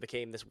comedy and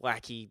became this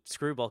wacky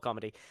screwball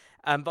comedy.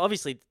 But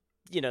obviously,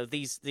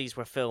 these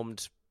were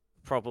filmed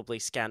probably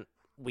scant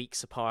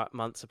weeks apart,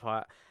 months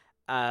apart.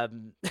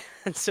 And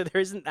so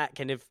there isn't that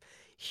kind of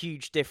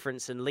huge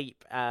difference and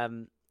leap.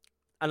 And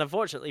And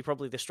unfortunately,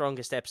 probably the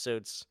strongest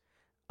episodes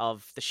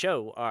of the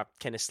show are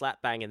kind of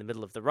slap bang in the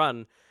middle of the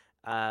run.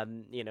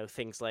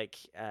 Things like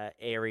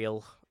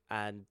Aerial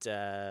and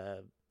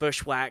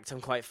Bushwhacked.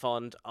 I'm quite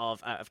fond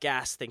of Out of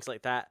Gas, things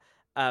like that.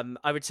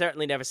 I would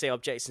certainly never say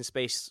Objects in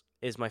Space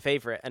is my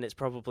favorite, and it's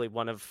probably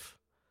one of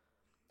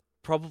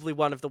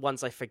the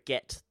ones I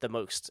forget the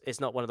most. It's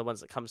not one of the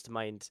ones that comes to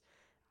mind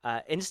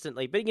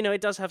instantly, but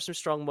it does have some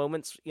strong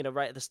moments.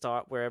 Right at the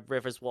start where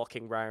River's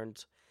walking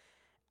round,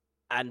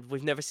 and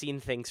we've never seen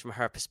things from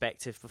her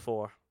perspective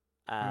before,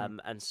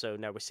 and so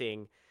now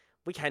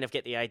we kind of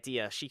get the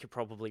idea she could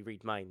probably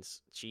read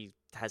minds. She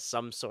has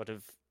some sort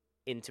of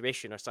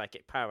intuition or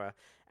psychic power,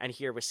 and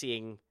here we're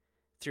seeing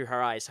through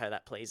her eyes how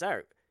that plays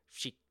out.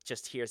 She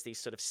just hears these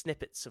sort of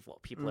snippets of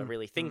what people are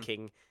really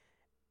thinking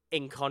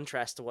in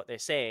contrast to what they're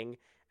saying.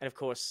 And of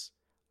course,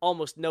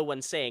 almost no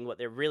one's saying what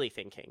they're really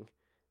thinking.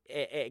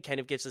 It kind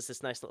of gives us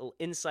this nice little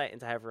insight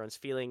into how everyone's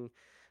feeling.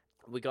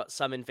 We got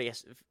some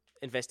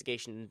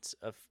investigations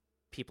of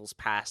people's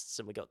pasts,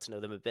 and we got to know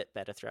them a bit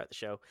better throughout the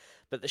show.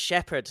 But the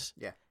Shepherd,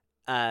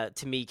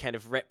 to me, kind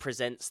of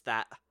represents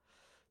that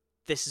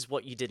this is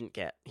what you didn't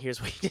get.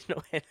 Here's what you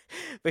didn't win.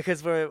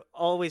 Because we're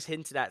always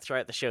hinted at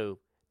throughout the show,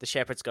 the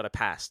Shepherd's got a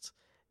past.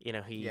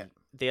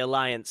 The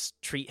Alliance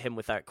treat him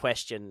without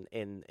question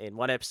in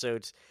one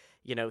episode.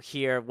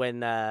 Here when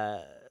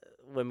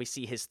we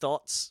see his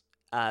thoughts,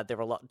 they're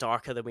a lot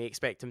darker than we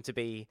expect him to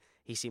be.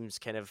 He seems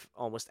kind of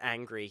almost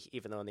angry,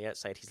 even though on the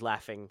outside he's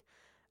laughing.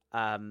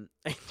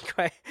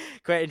 Quite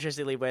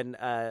interestingly, when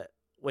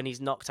he's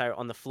knocked out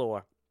on the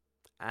floor,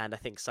 and I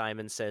think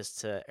Simon says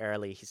to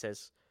Early, he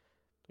says,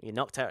 "You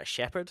knocked out a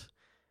shepherd,"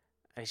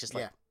 and he's just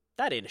like,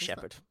 "That ain't a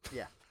shepherd."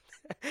 Yeah.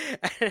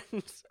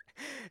 And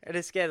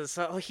it's again,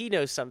 so he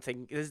knows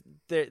something.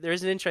 There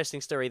is an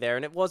interesting story there,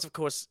 and it was, of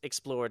course,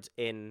 explored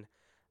in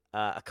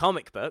a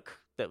comic book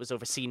that was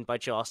overseen by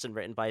Joss and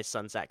written by his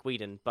son Zach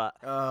Whedon. But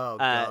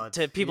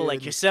to people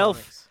like yourself,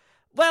 comics.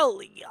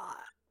 Well,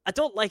 I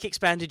don't like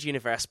expanded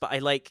universe, but I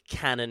like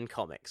canon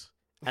comics,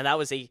 and that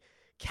was a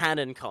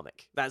canon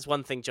comic. That's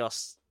one thing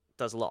Joss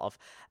does a lot of.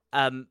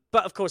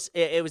 But of course,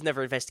 it was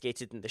never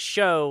investigated in the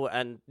show,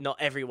 and not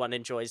everyone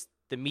enjoys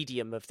the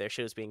medium of their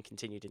shows being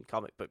continued in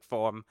comic book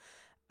form.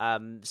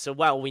 So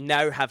while we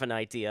now have an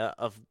idea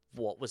of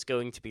what was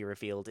going to be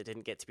revealed, it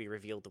didn't get to be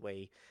revealed the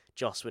way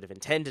Joss would have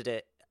intended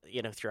it,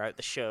 throughout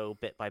the show,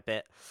 bit by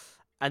bit.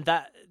 And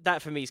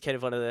that for me is kind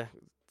of one of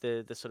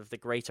the sort of the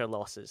greater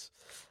losses.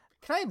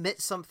 Can I admit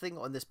something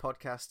on this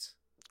podcast?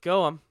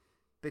 Go on.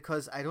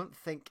 Because I don't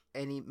think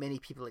many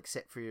people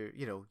except for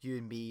you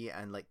and me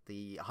and like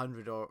the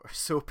 100 or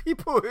so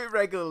people who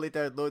regularly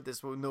download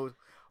this will know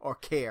or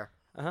care.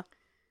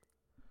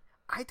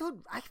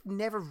 I've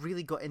never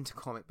really got into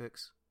comic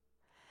books.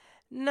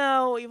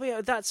 No,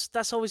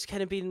 that's always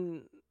kind of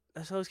been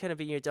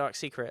your dark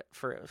secret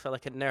for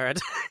like a nerd.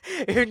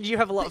 You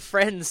have a lot of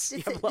friends.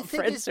 You have a lot of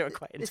friends who are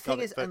quite into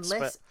comic books.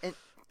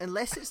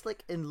 Unless it's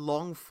like in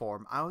long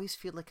form, I always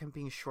feel like I'm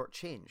being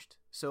shortchanged.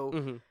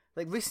 So,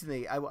 like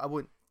recently, I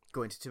won't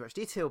go into too much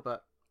detail,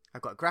 but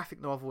I've got a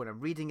graphic novel and I'm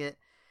reading it,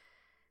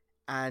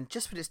 and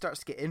just when it starts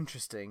to get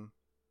interesting,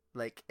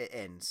 like it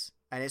ends,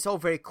 and it's all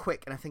very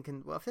quick. And I'm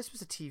thinking, well, if this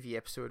was a TV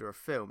episode or a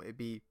film, it'd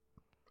be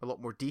a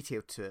lot more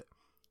detailed to it.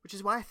 Which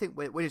is why I think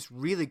when it's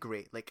really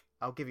great, like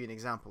I'll give you an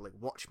example, like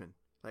Watchmen,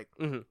 like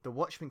the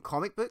Watchmen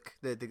comic book,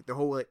 the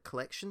whole like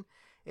collection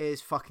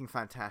is fucking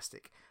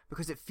fantastic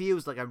because it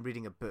feels like I'm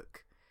reading a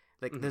book.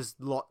 Like there's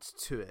lots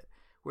to it.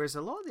 Whereas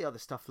a lot of the other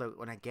stuff, like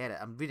when I get it,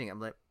 I'm reading it,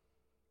 I'm like,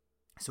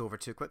 it's over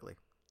too quickly.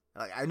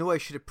 Like I know I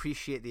should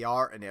appreciate the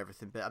art and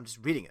everything, but I'm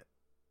just reading it,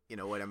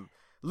 when I'm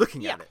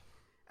looking at it,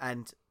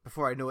 and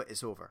before I know it,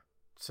 it's over.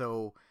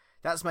 So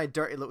that's my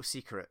dirty little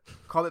secret.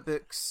 Comic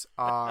books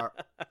are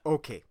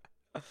okay.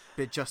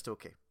 But just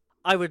okay.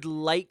 I would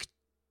like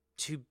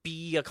to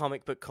be a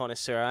comic book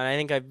connoisseur, and I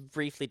think I've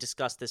briefly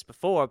discussed this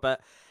before, but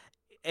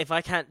if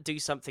I can't do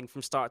something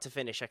from start to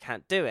finish, I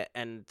can't do it.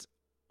 And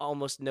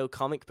almost no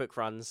comic book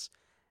runs,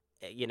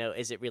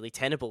 is it really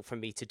tenable for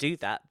me to do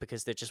that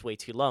because they're just way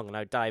too long and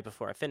I'd die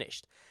before I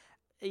finished.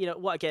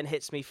 What again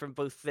hits me from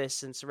both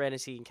this and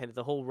Serenity and kind of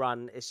the whole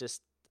run is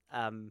just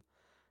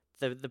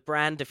the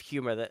brand of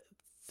humor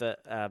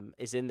that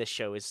is in this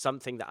show is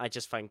something that I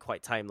just find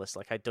quite timeless.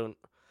 Like I don't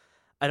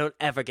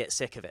ever get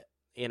sick of it.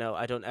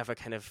 I don't ever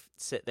kind of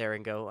sit there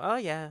and go, oh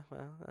yeah,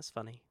 well, that's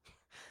funny.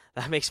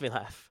 That makes me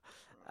laugh.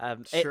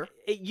 Sure.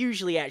 It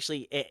usually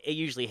it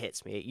usually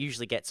hits me. It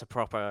usually gets a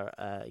proper,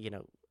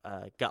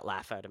 gut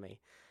laugh out of me.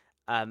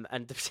 And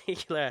the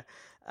particular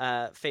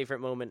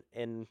favorite moment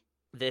in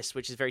this,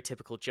 which is very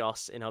typical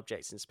Joss in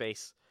Objects in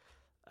Space,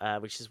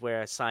 which is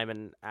where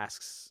Simon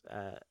asks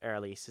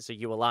Early, says, "Are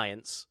you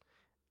Alliance?"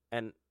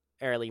 And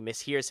Early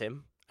mishears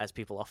him, as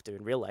people often do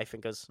in real life,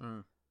 and goes,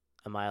 "Am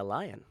I a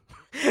lion?"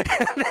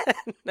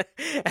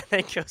 and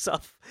then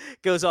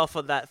goes off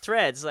on that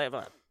thread. It's like,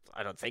 well,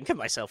 I don't think of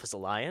myself as a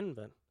lion,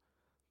 but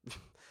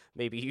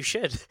maybe you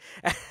should.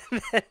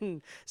 And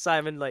then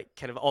Simon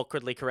kind of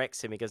awkwardly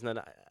corrects him. He goes, "No,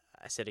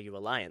 I said, are you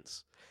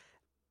Alliance?"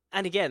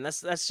 and again,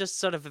 that's just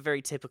sort of a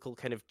very typical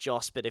kind of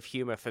Joss bit of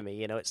humor for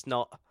me. It's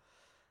not.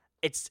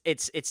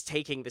 It's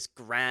taking this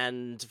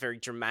grand, very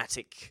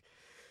dramatic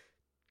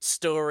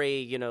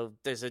story.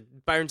 There's a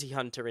bounty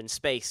hunter in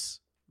space,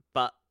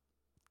 but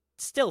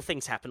still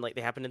things happen like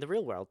they happen in the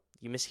real world.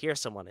 You mishear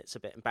someone, it's a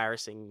bit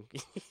embarrassing.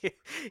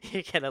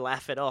 You kind of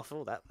laugh it off.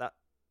 Oh,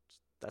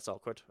 that's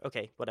awkward.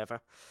 Okay,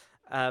 whatever.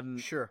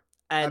 Sure.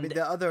 And I mean,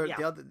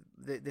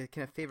 the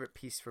kind of favorite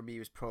piece for me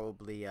was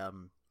probably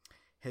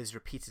his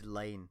repeated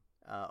line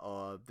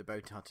of the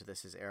bounty hunter.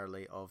 This is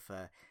early of.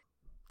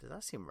 Does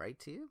that seem right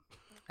to you?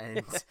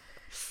 And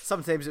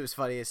sometimes it was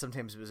funny,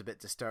 sometimes it was a bit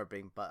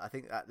disturbing, but I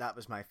think that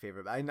was my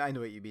favorite. I know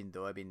what you mean,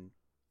 though. I mean,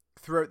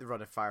 throughout the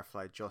run of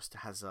Firefly, Joss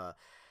has a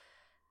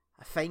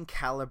fine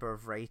caliber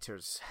of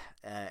writers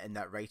in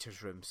that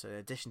writer's room. So in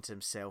addition to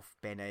himself,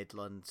 Ben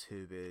Edlund,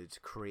 who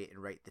would create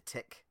and write the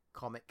Tick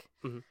comic,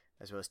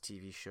 as well as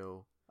TV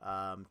show,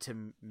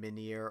 Tim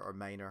Minier, I'm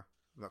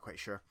not quite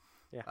sure,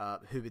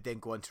 who would then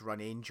go on to run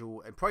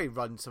Angel, and probably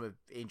run some of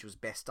Angel's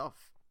best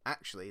stuff,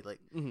 actually, like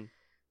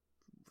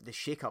the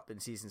shake-up in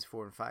seasons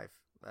 4 and 5.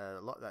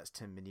 A lot of that's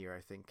Tim Minier,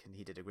 I think, and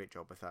he did a great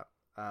job with that.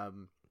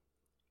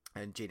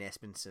 And Jane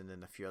Espenson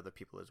and a few other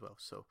people as well.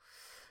 So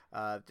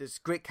there's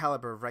great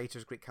caliber of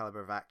writers, great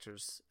caliber of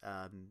actors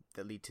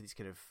that lead to these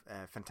kind of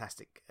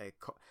fantastic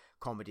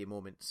comedy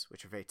moments,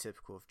 which are very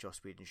typical of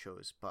Joss Whedon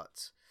shows.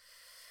 But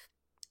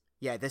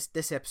yeah,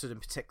 this episode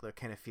in particular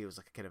kind of feels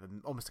like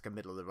almost like a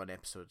middle of the run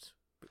episode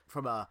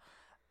from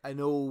an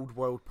old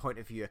world point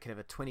of view. A kind of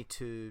a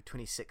 22,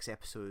 26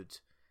 episode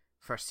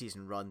first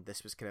season run.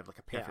 This was kind of like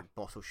a perfect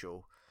bottle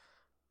show.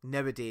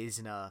 Nowadays,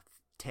 in a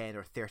 10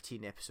 or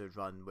 13 episode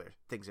run where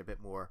things are a bit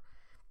more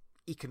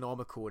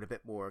economical and a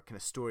bit more kind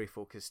of story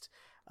focused,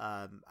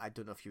 I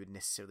don't know if you would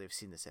necessarily have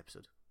seen this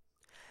episode.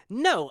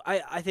 No,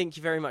 I think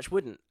you very much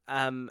wouldn't.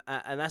 And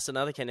that's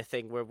another kind of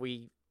thing where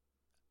we,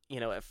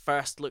 at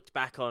first looked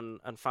back on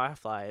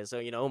Firefly as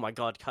though, oh my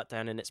God, cut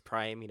down in its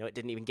prime. It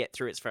didn't even get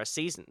through its first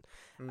season.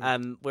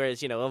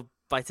 Whereas,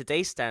 by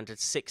today's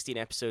standards, 16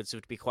 episodes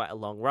would be quite a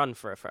long run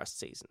for a first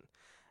season.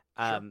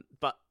 Sure.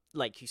 But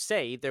like you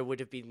say, there would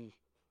have been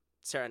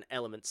certain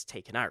elements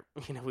taken out.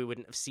 We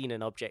wouldn't have seen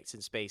an object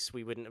in space.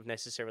 We wouldn't have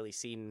necessarily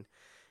seen,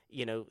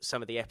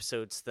 some of the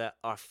episodes that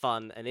are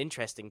fun and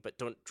interesting, but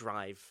don't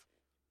drive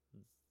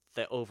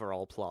the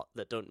overall plot,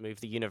 that don't move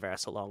the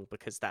universe along,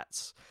 because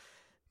that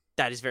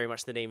is very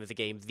much the name of the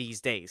game these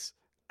days.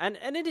 And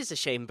it is a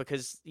shame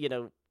because,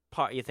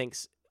 part of you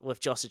thinks, well, if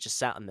Joss had just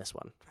sat on this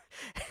one,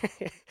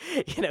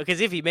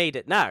 because if he made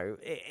it now,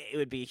 it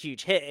would be a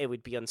huge hit. It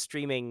would be on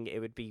streaming. It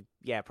would be,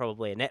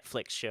 probably a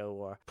Netflix show,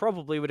 or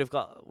probably would have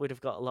got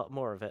a lot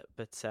more of it.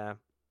 But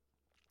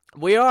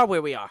we are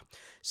where we are.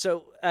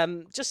 So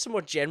just some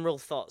more general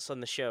thoughts on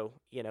the show,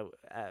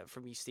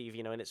 from you, Steve.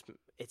 And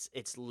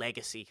its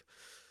legacy.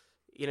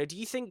 Do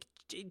you think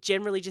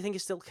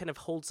it still kind of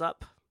holds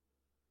up?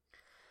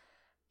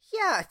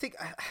 Yeah,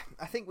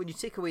 I think when you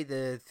take away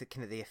the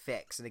kind of the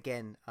effects, and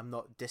again, I'm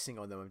not dissing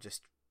on them, I'm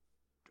just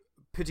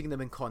putting them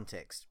in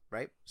context,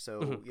 right?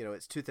 So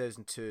it's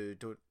 2002.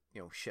 Don't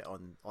shit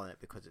on it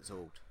because it's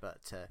old,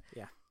 but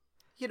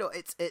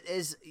it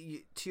is.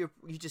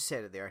 You just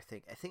said it there. I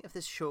think if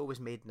this show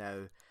was made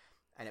now,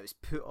 and it was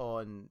put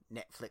on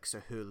Netflix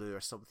or Hulu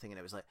or something, and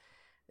it was like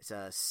it's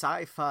a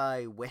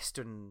sci-fi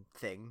western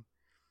thing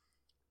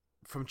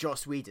from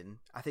Joss Whedon,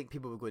 I think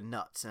people would go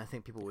nuts, and I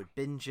think people would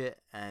binge it,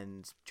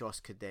 and Joss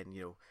could then,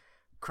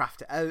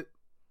 craft it out,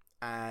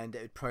 and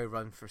it would probably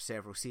run for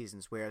several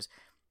seasons. Whereas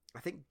I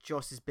think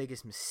Joss's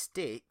biggest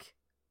mistake,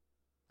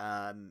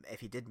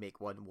 if he did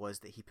make one, was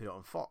that he put it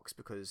on Fox,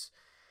 because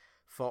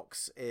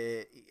Fox,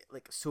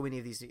 like so many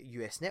of these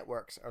US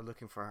networks, are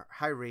looking for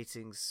high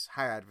ratings,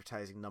 high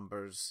advertising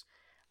numbers.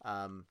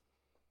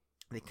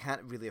 They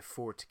can't really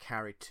afford to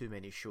carry too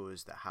many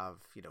shows that have,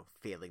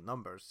 failing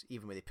numbers,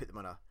 even when they put them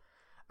on a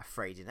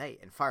Friday night.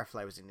 And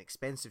Firefly was an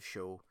expensive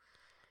show,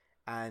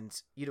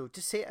 and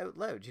just say it out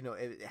loud,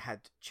 it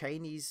had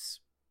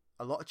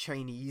a lot of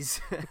Chinese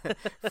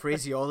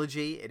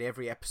phraseology in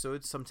every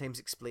episode, sometimes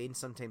explained,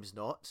 sometimes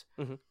not.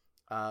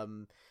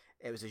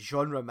 It was a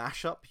genre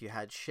mashup. You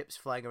had ships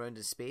flying around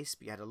in space,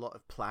 but you had a lot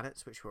of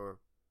planets which were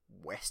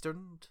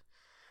westerned.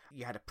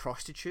 You had a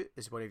prostitute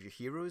as one of your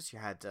heroes. You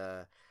had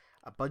a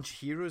bunch of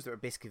heroes that were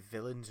basically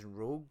villains and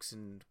rogues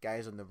and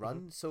guys on the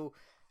run. So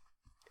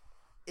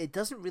it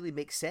doesn't really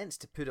make sense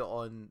to put it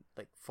on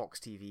like Fox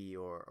TV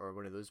or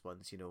one of those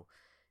ones.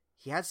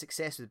 He had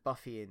success with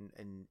Buffy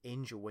and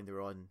Angel when they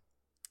were on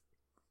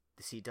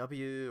the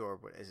CW, or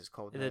what is it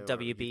called now? The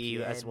WB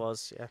UPN, as it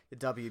was, the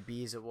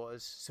WB as it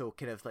was. So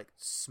kind of like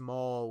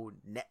small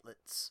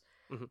netlets.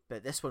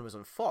 But this one was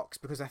on Fox,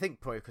 because I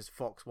think probably because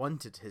Fox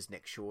wanted his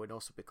next show, and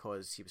also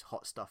because he was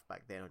hot stuff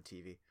back then on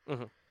TV.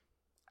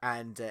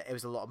 And it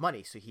was a lot of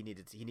money, so he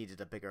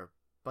needed a bigger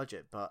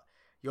budget, but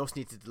you also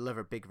need to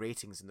deliver big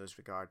ratings in those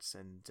regards,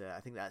 and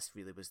I think that's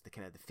really was the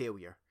kind of the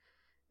failure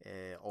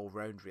all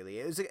round. Really,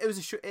 it was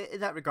a show in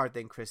that regard.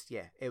 Then, Chris,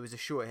 yeah, it was a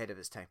show ahead of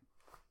its time.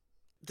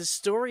 The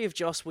story of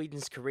Joss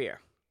Whedon's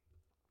career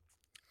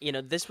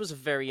this was a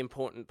very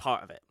important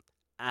part of it.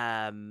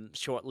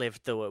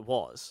 Short-lived though it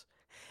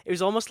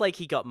was almost like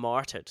he got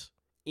martyred.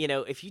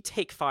 If you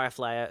take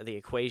Firefly out of the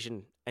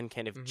equation and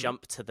kind of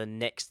jump to the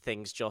next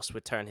things Joss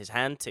would turn his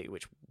hand to,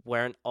 which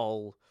weren't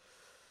all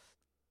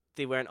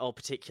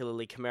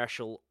particularly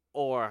commercial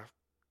or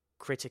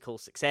critical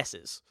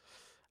successes,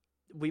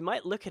 we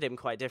might look at him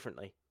quite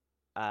differently,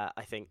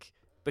 I think.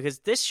 Because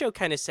this show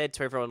kind of said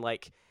to everyone,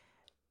 like,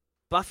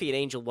 Buffy and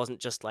Angel wasn't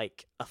just,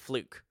 like, a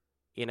fluke.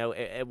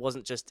 It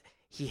wasn't just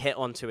he hit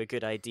onto a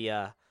good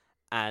idea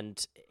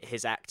and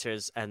his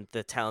actors and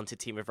the talented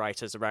team of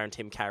writers around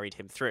him carried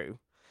him through.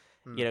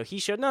 He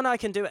showed, no, I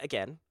can do it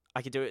again.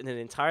 I can do it in an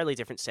entirely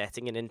different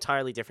setting, an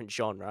entirely different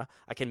genre.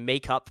 I can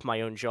make up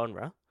my own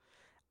genre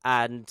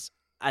and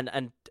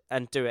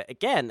do it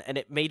again. And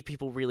it made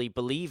people really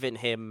believe in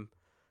him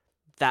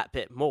that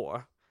bit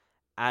more.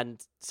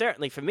 And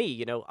certainly for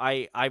me,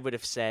 I would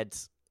have said,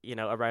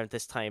 around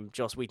this time,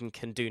 Joss Whedon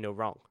can do no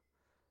wrong.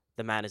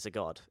 The man is a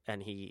god,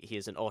 and he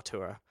is an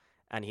auteur,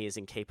 and he is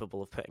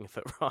incapable of putting a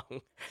foot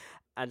wrong.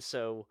 And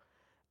so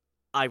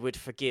I would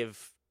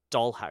forgive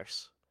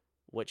Dollhouse,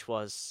 which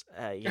was,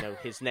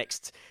 his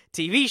next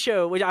TV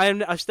show, which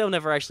I've still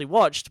never actually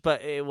watched,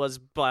 but it was,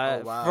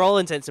 for all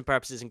intents and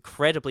purposes,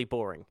 incredibly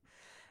boring.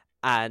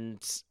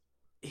 And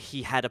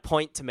he had a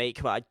point to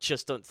make, but I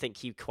just don't think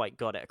he quite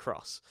got it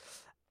across.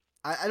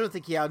 I don't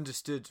think he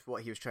understood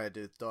what he was trying to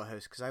do with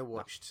Dollhouse, because I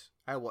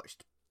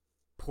watched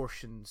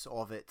portions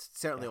of it,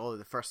 certainly all of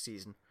the first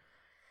season,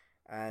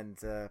 and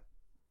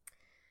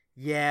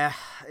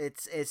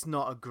it's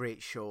not a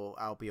great show,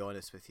 I'll be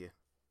honest with you.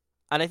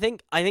 And I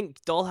think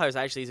Dollhouse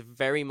actually is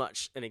very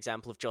much an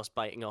example of Joss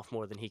biting off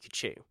more than he could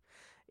chew.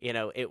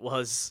 That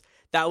was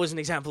an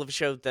example of a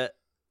show that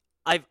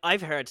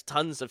I've heard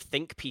tons of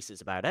think pieces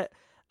about it,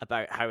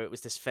 about how it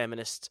was this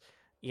feminist,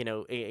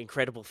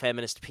 incredible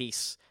feminist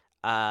piece.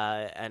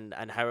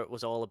 And how it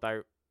was all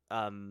about,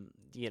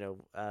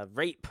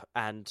 rape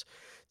and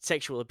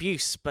sexual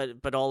abuse,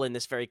 but all in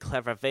this very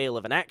clever veil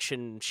of an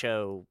action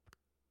show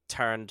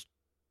turned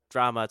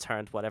drama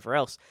turned whatever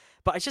else.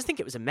 But I just think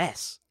it was a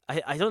mess.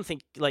 I don't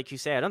think, like you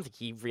say, I don't think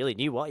he really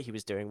knew what he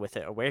was doing with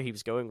it or where he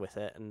was going with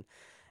it. And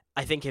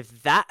I think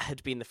if that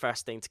had been the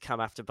first thing to come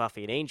after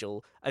Buffy and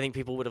Angel, I think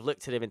people would have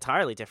looked at him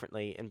entirely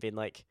differently and been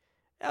like,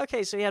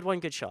 okay, so he had one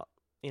good shot.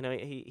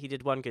 He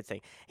did one good thing.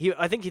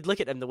 I think he'd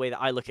look at him the way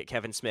that I look at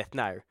Kevin Smith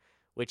now,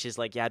 which is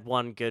like, you had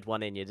one good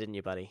one in you, didn't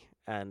you, buddy?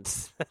 And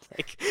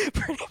like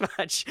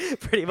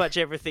pretty much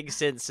everything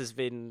since has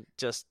been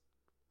just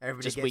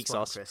weak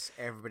sauce. Chris.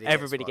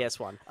 Everybody gets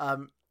one.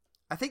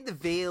 I think the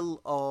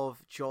veil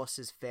of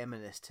Joss's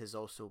feminist has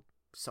also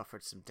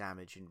suffered some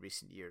damage in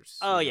recent years.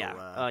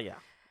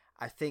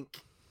 I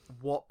think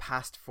what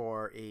passed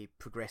for a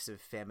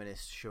progressive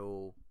feminist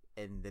show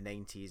in the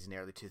 90s and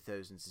early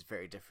 2000s is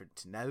very different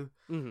to now.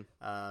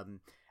 Mm-hmm.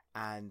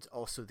 And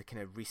also the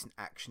kind of recent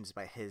actions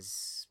by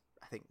his,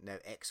 I think now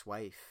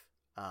ex-wife,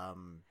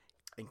 and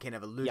kind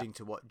of alluding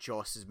to what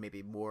Joss is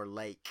maybe more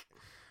like.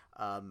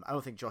 I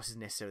don't think Joss has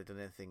necessarily done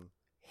anything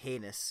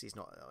heinous. He's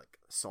not like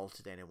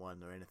assaulted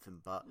anyone or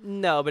anything, but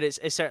no, but it's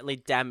certainly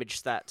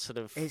damaged that sort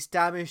of. It's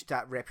damaged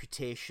that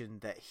reputation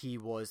that he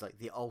was like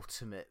the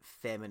ultimate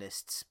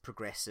feminist,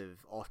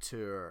 progressive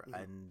auteur,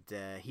 and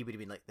he would have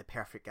been like the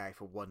perfect guy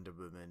for Wonder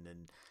Woman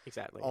and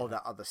all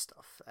that other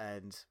stuff.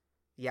 And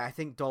yeah, I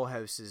think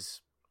Dollhouse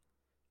is.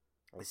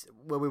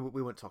 Well,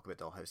 we won't talk about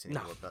Dollhouse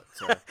anymore, but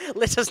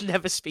let us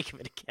never speak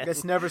of it again.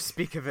 Let's never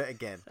speak of it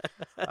again.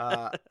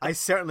 I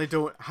certainly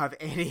don't have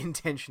any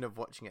intention of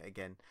watching it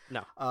again.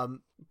 No.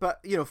 But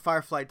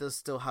Firefly does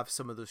still have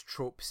some of those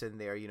tropes in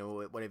there.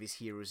 One of his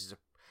heroes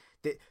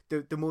is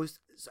the most.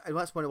 And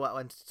that's one of what I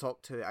wanted to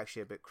talk to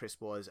actually about, Chris,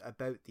 was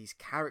about these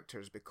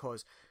characters,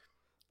 because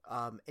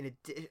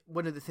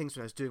one of the things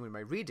when I was doing my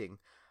reading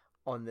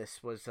on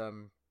this was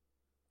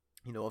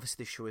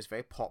obviously the show is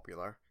very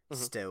popular.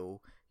 Mm-hmm.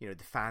 Still, the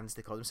fans,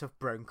 they call themselves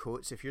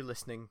browncoats. If you're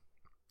listening,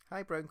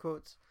 hi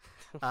browncoats.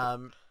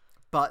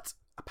 But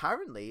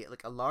apparently,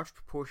 like a large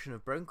proportion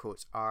of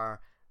browncoats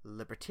are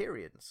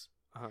libertarians.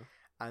 Uh-huh.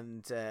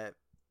 And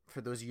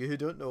for those of you who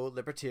don't know,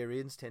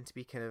 libertarians tend to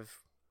be kind of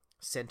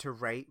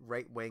center-right,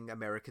 right-wing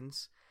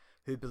Americans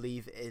who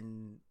believe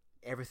in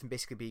everything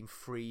basically being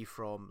free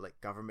from like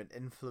government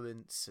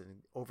influence and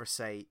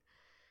oversight.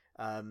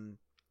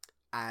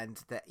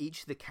 And that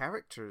each of the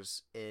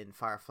characters in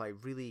Firefly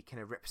really kind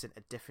of represent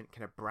a different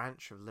kind of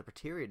branch of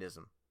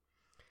libertarianism,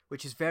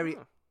 which is very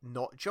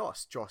not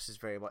Joss. Joss is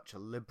very much a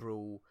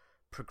liberal,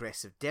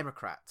 progressive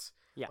Democrat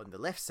on the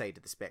left side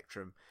of the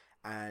spectrum,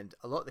 and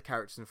a lot of the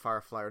characters in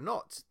Firefly are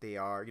not. They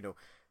are,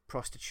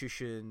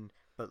 prostitution,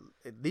 but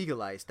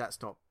legalized.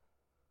 That's not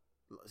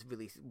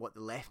really what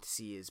the left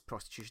see as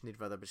prostitution. They'd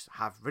rather just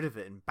have rid of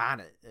it and ban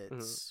it.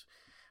 It's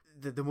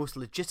the most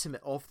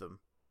legitimate of them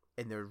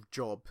in their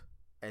job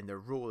and their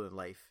role in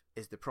life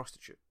is the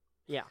prostitute.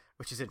 Yeah.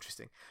 Which is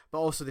interesting.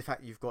 But also the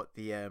fact you've got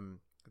the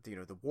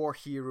war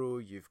hero,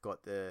 you've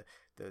got the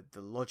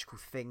logical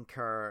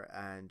thinker,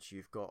 and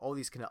you've got all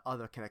these kind of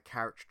other kind of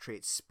character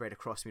traits spread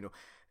across.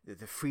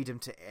 the freedom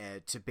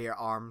to bear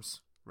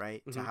arms,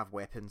 right? Mm-hmm. To have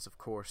weapons, of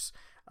course,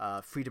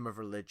 freedom of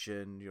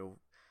religion,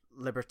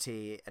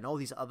 liberty, and all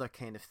these other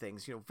kind of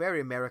things. Very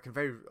American,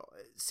 very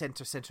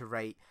center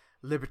right,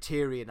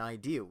 libertarian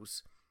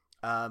ideals.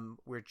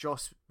 Where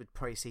Joss would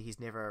probably say he's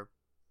never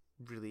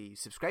really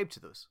subscribed to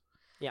those.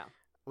 Yeah.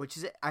 Which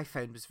I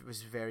found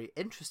was very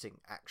interesting,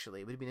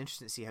 actually. It would have been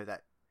interesting to see how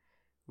that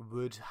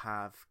would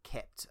have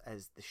kept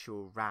as the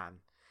show ran.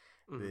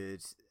 Mm-hmm.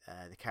 Would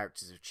the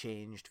characters have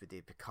changed? Would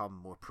they become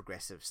more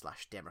progressive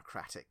 /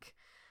 democratic?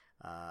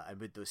 And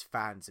would those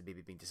fans have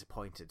maybe been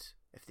disappointed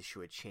if the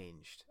show had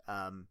changed?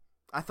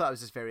 I thought it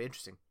was just very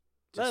interesting.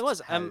 Well, it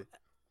was.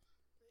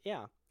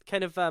 Yeah.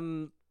 Kind of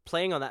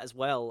playing on that as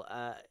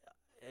well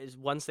is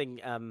one thing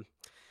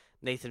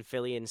Nathan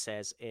Fillion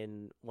says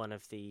in one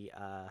of the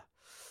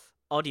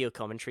audio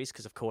commentaries,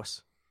 because of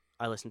course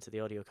I listen to the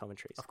audio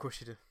commentaries. Of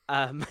course you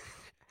do.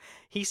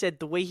 He said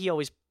the way he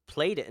always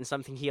played it and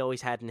something he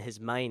always had in his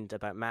mind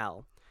about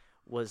Mal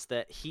was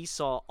that he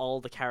saw all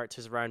the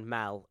characters around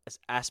Mal as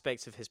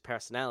aspects of his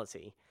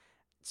personality,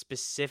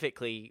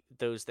 specifically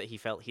those that he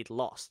felt he'd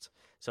lost.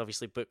 So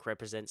obviously Book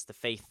represents the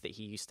faith that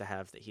he used to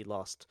have that he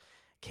lost.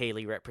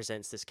 Kaylee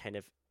represents this kind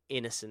of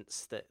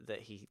innocence that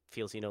he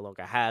feels he no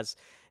longer has.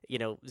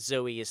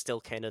 Zoe is still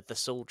kind of the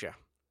soldier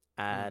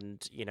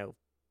and,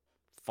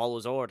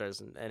 follows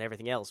orders and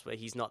everything else, but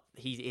he's not,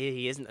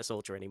 he isn't a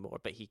soldier anymore,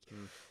 but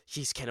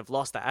he's kind of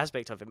lost that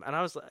aspect of him. And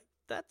I was like,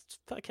 that's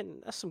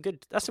some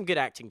good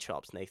acting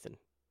chops, Nathan.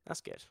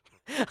 That's good.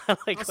 I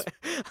like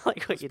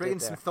what you did bringing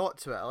there. some thought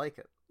to it. I like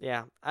it.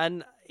 Yeah.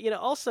 And,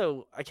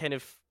 also I kind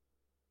of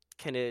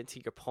to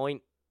your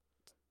point,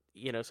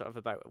 sort of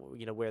about,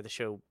 where the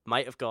show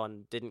might have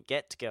gone, didn't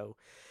get to go,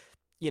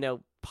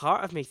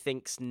 part of me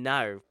thinks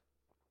now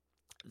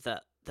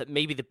that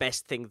maybe the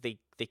best thing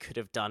they could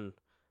have done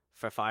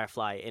for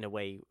Firefly in a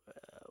way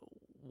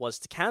was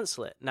to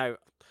cancel it. Now,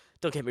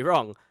 don't get me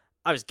wrong,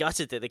 I was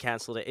gutted that they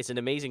cancelled it. It's an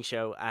amazing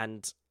show,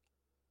 and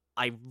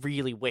I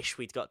really wish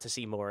we'd got to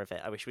see more of it.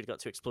 I wish we'd got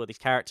to explore these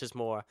characters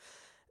more,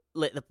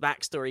 let the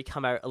backstory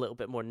come out a little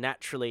bit more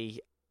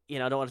naturally. I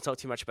don't want to talk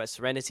too much about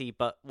Serenity,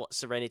 but what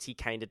Serenity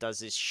kind of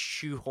does is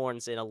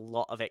shoehorns in a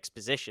lot of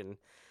exposition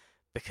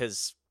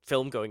because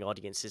film-going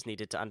audiences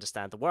needed to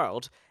understand the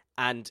world,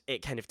 and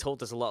it kind of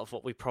told us a lot of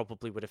what we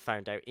probably would have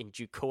found out in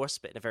due course,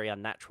 but in a very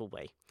unnatural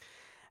way.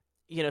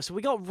 So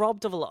we got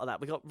robbed of a lot of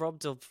that. We got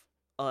robbed of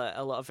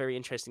a lot of very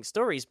interesting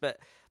stories, but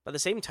by the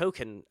same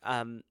token,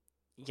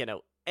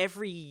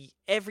 every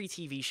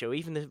TV show,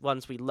 even the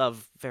ones we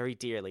love very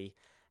dearly,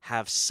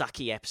 have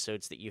sucky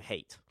episodes that you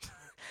hate.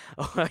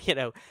 Or,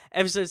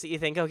 episodes that you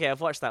think, okay,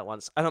 I've watched that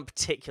once. I don't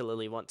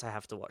particularly want to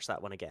have to watch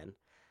that one again.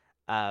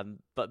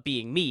 But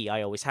being me,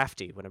 I always have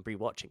to when I'm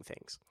rewatching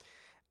things.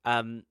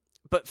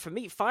 But for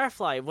me,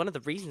 Firefly, one of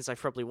the reasons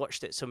I've probably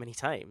watched it so many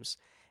times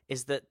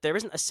is that there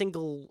isn't a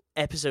single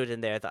episode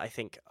in there that I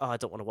think, oh, I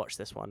don't want to watch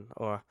this one,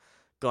 or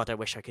God, I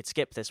wish I could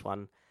skip this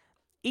one.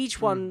 Each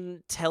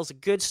one tells a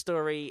good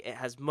story. It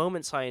has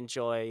moments I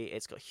enjoy.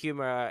 It's got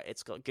humor.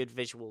 It's got good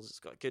visuals. It's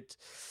got good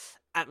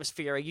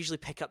atmosphere. I usually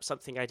pick up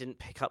something I didn't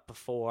pick up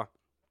before,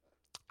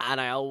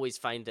 and I always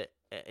find it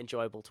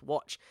enjoyable to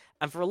watch.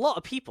 And for a lot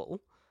of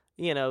people,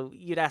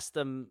 you'd ask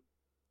them,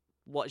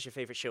 what is your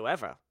favorite show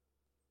ever?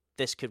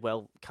 This could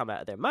well come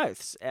out of their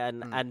mouths,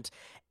 and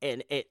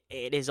it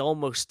is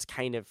almost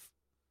kind of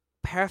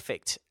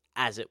perfect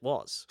as it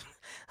was.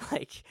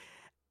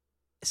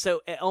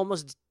 So it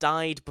almost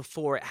died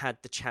before it had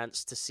the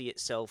chance to see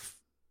itself,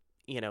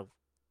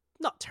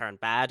 not turn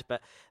bad,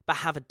 but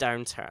have a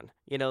downturn.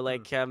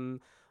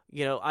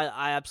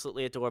 I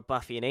absolutely adore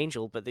Buffy and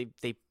Angel, but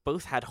they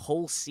both had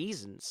whole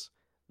seasons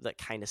that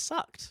kind of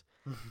sucked.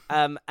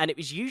 And it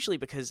was usually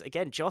because,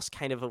 again, Joss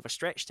kind of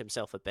overstretched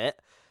himself a bit,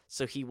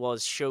 so he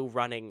was show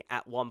running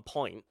at one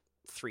point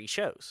 3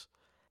 shows,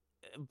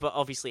 but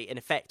obviously in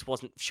effect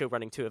wasn't show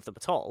running 2 of them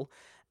at all.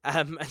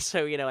 And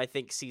so I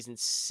think season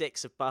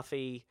 6 of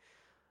Buffy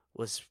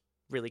was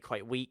really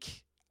quite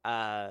weak.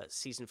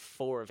 Season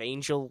 4 of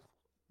Angel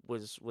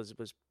was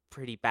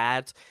pretty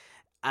bad.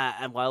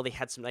 And while they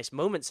had some nice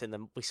moments in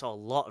them, we saw a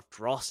lot of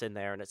dross in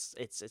there, and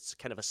it's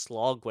kind of a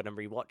slog when I'm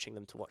rewatching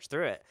them to watch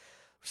through it.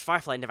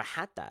 Firefly never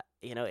had that,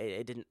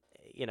 it didn't,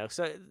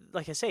 so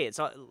like I say, it's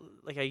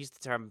like I used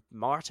the term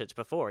martyred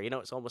before,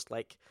 it's almost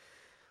like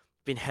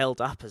been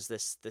held up as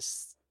this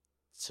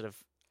sort of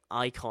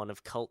icon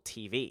of cult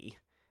TV.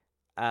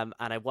 And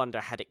I wonder,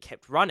 had it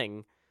kept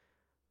running,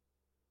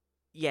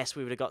 yes,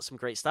 we would have got some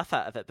great stuff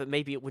out of it, but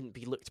maybe it wouldn't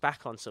be looked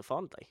back on so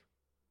fondly.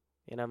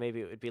 Maybe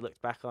it would be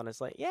looked back on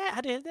as like, yeah,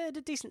 it had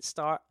a decent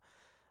start.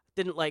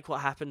 Didn't like what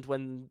happened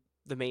when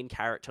the main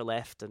character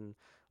left, and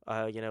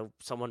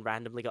someone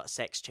randomly got a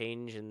sex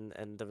change,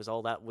 and there was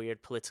all that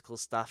weird political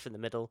stuff in the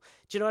middle.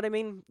 Do you know what I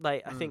mean?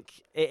 I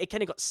think it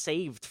kind of got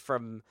saved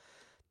from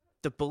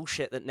the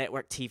bullshit that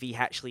network TV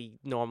actually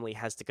normally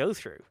has to go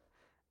through.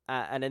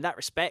 And in that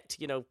respect,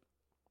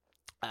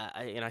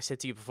 I said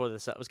to you before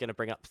this that I was going to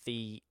bring up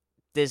the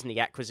Disney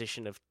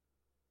acquisition of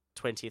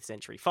 20th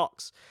Century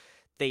Fox.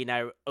 They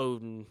now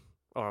own,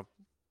 or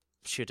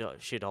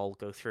should all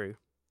go through.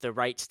 The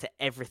rights to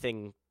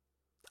everything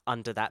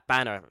under that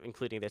banner,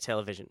 including their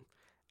television,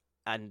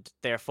 and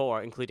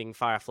therefore including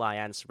Firefly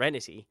and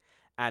Serenity,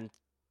 and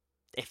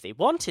if they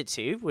wanted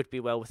to, would be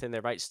well within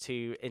their rights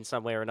to, in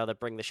some way or another,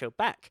 bring the show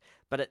back.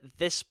 But at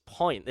this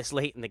point, this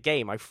late in the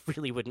game, I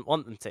really wouldn't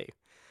want them to.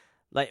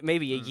 Like,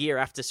 maybe a year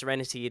after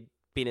Serenity had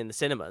been in the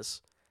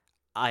cinemas,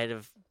 I'd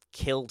have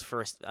killed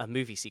for a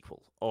movie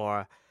sequel,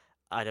 or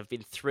I'd have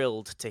been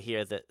thrilled to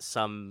hear that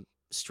some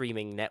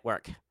streaming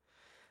network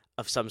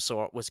of some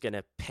sort was going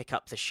to pick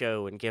up the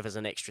show and give us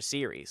an extra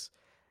series.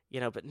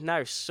 But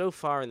now, so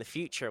far in the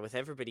future, with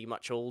everybody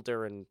much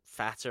older and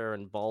fatter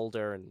and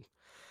balder and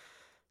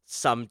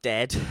some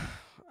dead,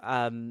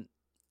 I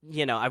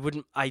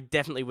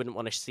definitely wouldn't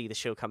want to see the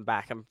show come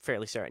back. I'm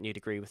fairly certain you'd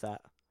agree with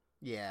that.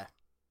 Yeah,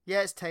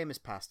 its time has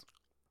passed.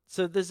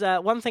 So there's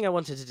one thing I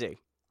wanted to do.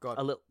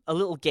 God. A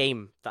little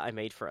game that I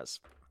made for us,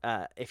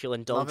 if you'll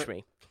indulge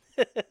me.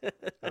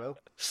 I will.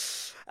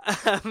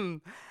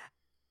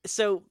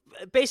 So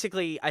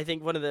basically, I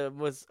think one of the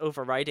most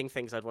overriding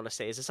things I'd want to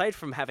say is, aside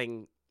from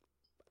having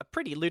a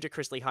pretty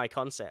ludicrously high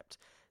concept,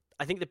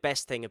 I think the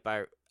best thing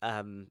about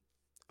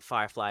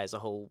Firefly as a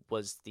whole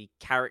was the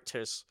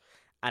characters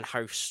and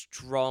how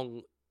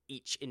strong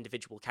each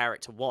individual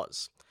character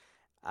was,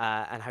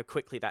 and how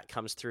quickly that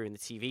comes through in the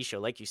TV show.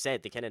 Like you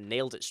said, they kind of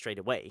nailed it straight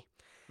away.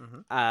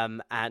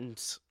 Mm-hmm.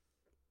 And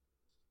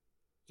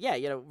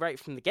yeah, right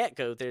from the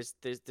get-go, there's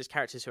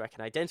characters who I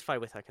can identify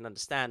with, I can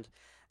understand.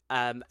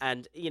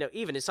 And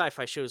even in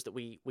sci-fi shows that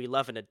we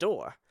love and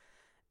adore,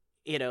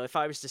 if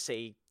I was to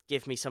say,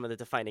 give me some of the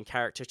defining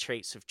character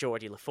traits of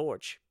Geordi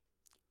LaForge,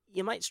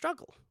 you might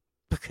struggle,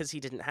 because he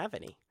didn't have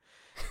any.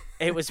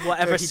 It was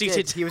whatever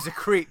suited. He was a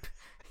creep.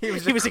 He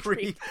was a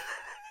creep.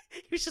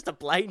 He was just a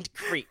blind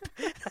creep.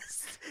 He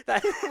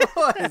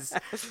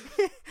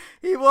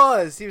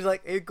was. He was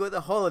like, he'd go to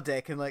the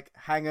holodeck and like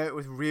hang out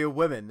with real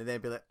women, and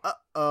then be like,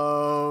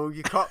 "Uh-oh,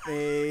 you caught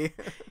me."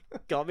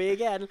 Got me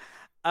again.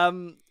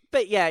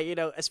 But yeah,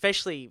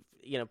 especially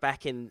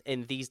back in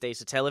these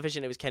days of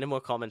television, it was kind of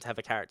more common to have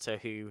a character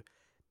who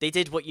they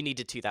did what you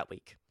needed to that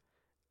week.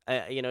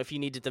 If you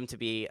needed them to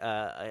be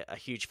a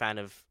huge fan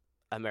of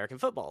American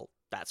football,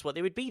 that's what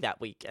they would be that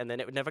week, and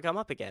then it would never come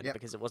up again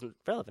because it wasn't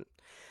relevant.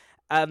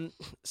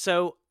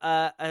 So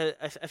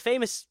a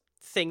famous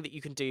thing that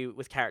you can do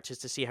with characters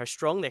to see how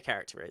strong their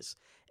character is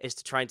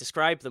to try and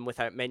describe them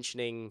without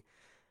mentioning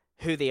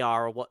who they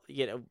are or what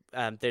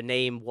their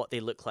name, what they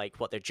look like,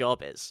 what their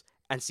job is,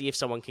 and see if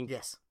someone can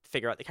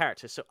figure out the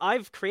character. So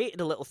I've created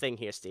a little thing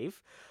here,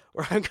 Steve,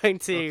 where I'm going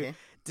to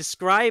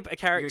describe a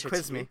character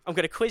to you. I'm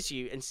going to quiz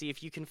you and see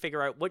if you can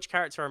figure out which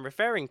character I'm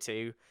referring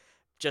to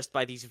just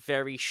by these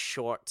very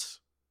short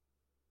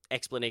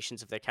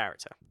explanations of their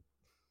character.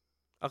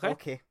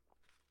 Okay.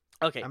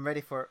 I'm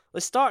ready for it.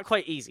 Let's start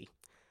quite easy.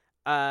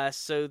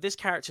 So this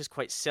character is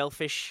quite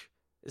selfish.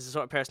 Is the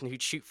sort of person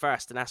who'd shoot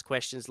first and ask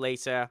questions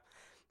later.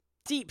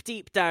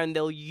 Deep down,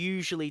 they'll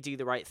usually do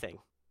the right thing.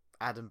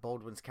 Adam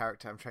Baldwin's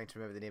character. I'm trying to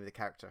remember the name of the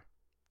character.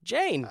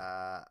 Jane.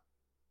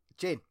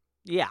 Jane.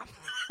 Yeah.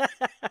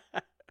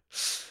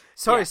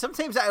 Sorry,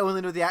 sometimes I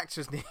only know the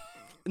actor's name.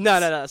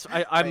 No.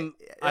 I'm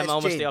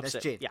almost Jane. the opposite.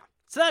 That's Jane. Yeah.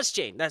 So that's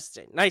Jane.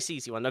 Nice,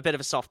 easy one. A bit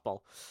of a softball.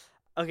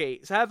 Okay,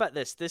 so how about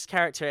this? This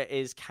character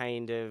is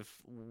kind of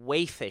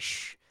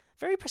waifish,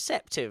 very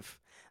perceptive.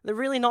 They're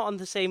really not on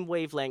the same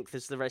wavelength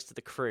as the rest of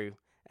the crew,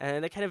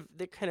 and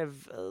they're kind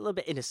of a little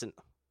bit innocent,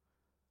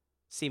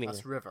 seemingly.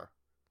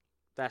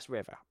 That's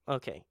River.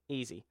 Okay,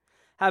 easy.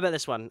 How about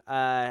this one?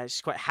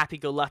 She's quite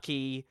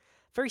happy-go-lucky,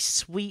 very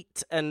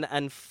sweet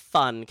and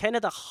fun, kind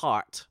of the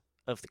heart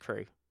of the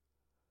crew.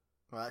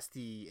 Well, that's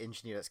the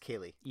engineer. That's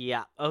Kaylee.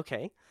 Yeah.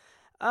 Okay.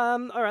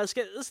 All right.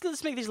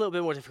 Let's make these a little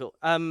bit more difficult.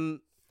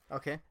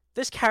 Okay.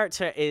 This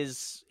character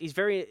he's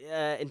very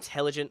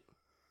intelligent,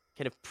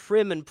 kind of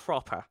prim and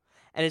proper,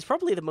 and is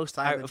probably the most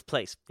out of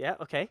place. Yeah.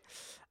 Okay.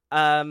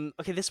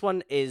 Okay. This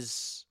one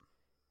is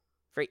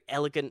very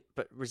elegant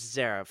but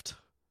reserved.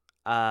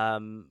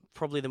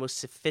 Probably the most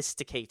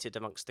sophisticated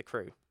amongst the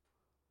crew.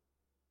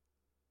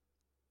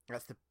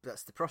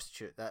 That's the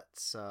prostitute.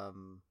 That's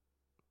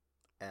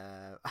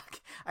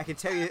I can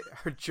tell you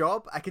her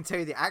job. I can tell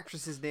you the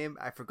actress's name.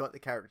 I forgot the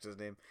character's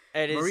name.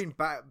 It is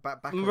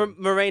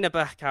Morena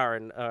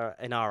Baccarin,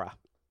 Inara.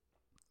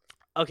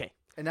 Okay.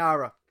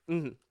 Inara.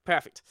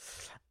 Perfect.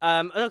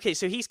 Okay,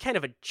 so he's kind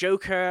of a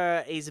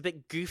joker. He's a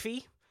bit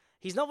goofy.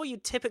 He's not what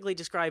you'd typically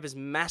describe as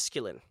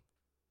masculine.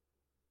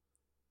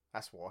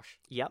 That's wash.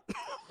 Yep.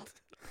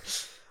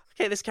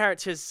 Okay, this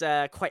character's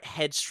quite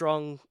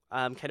headstrong,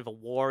 kind of a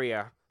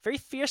warrior, very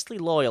fiercely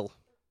loyal.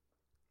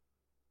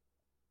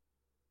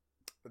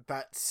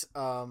 That's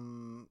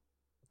the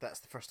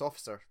first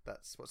officer.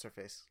 That's what's her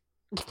face.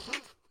 Are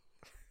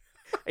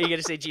you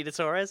gonna say Gina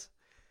Torres?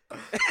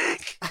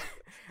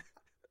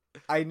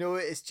 I know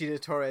it's Gina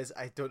Torres.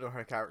 I don't know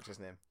her character's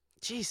name.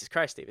 Jesus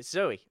Christ, Steve! It's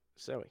Zoe.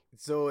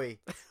 Zoe.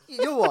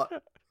 You know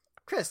what,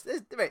 Chris?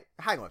 Right,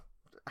 hang on.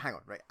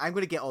 Right, I'm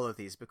going to get all of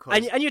these because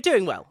and you're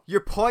doing well. Your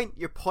point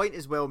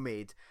is well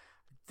made.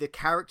 the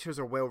characters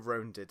are well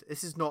rounded.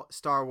 This is not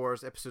Star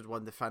Wars Episode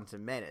 1: The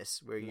Phantom Menace,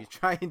 where you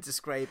try and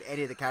describe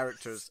any of the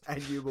characters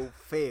and you will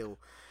fail,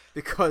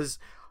 because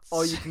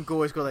all you can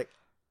go is go like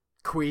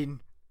Queen,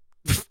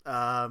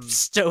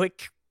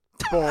 stoic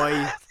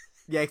boy,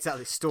 yeah,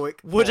 exactly, stoic,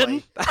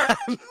 wooden,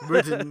 boy,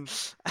 wooden,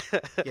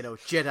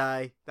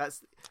 Jedi.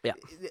 That's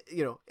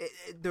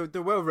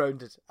they're well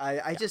rounded.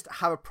 I just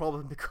have a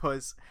problem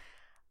because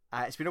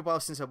it's been a while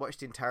since I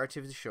watched the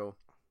entirety of the show.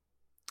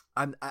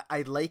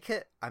 I like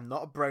it. I'm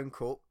not a brown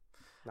coat,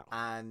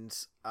 and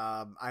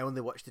I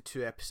only watched the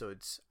 2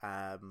 episodes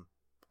and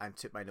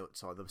took my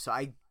notes on them. So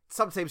I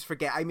sometimes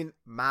forget. I mean,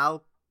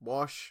 Mal,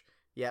 Wash,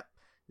 yep.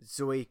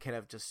 Zoe kind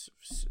of just,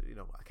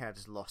 I kind of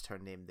just lost her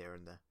name there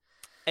in the.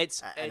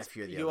 It's and a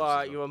few of the you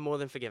others are more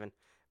than forgiven,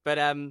 but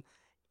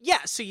yeah.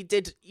 So you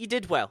did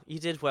well. You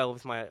did well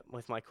with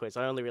my quiz.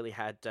 I only really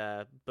had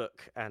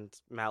Book and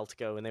Mal to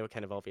go, and they were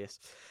kind of obvious.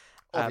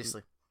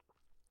 Obviously.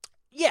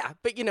 Yeah,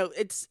 but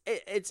it's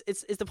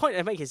the point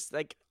I make is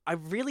like I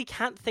really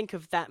can't think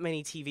of that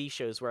many TV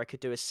shows where I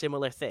could do a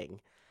similar thing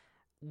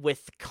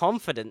with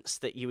confidence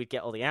that you would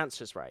get all the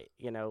answers right.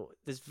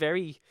 There's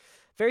very,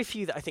 very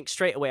few that I think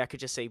straight away I could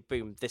just say,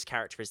 boom, this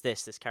character is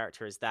this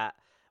character is that,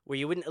 where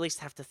you wouldn't at least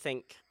have to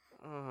think,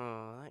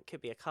 oh, that could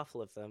be a couple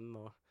of them,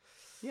 or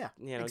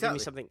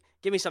exactly.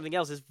 give me something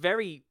else. There's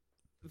very,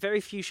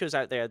 very few shows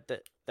out there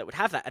that would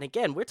have that. And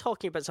again, we're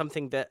talking about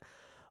something that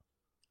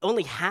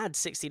only had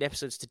 16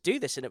 episodes to do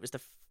this, and it was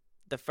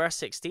the first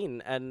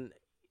 16. And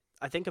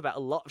I think about a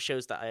lot of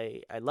shows that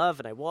I love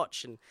and I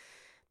watch, and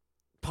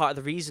part of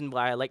the reason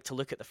why I like to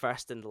look at the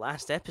first and the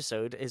last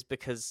episode is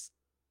because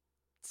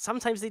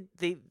sometimes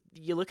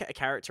you look at a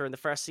character in the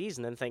first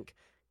season and think,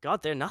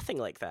 God, they're nothing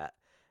like that.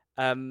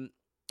 I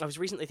was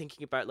recently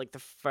thinking about like the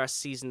first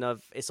season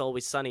of It's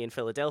Always Sunny in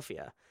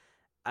Philadelphia,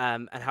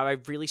 and how I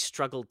really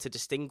struggled to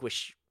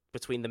distinguish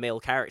between the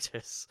male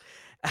characters,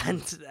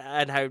 and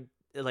how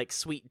like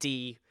Sweet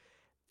D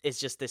is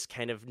just this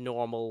kind of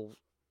normal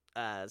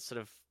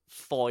sort of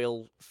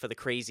foil for the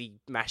crazy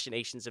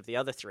machinations of the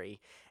other 3.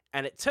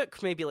 And it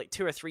took maybe like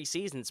 2 or 3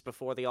 seasons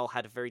before they all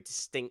had very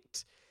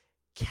distinct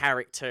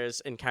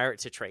characters and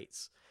character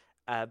traits,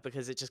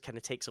 because it just kind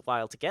of takes a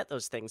while to get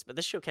those things. But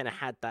this show kind of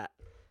had that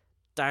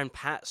down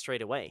pat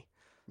straight away.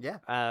 Yeah.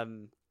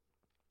 And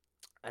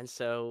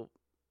so,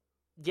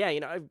 yeah,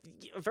 I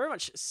very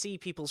much see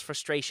people's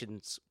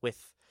frustrations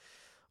with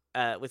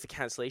the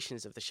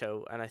cancellations of the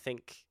show, and I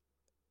think,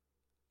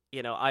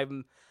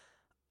 I'm,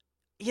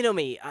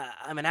 me,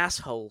 I'm an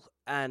asshole,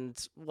 and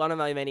one of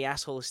my many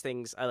asshole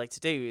things I like to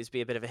do is be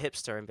a bit of a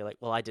hipster and be like,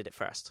 well, I did it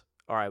first,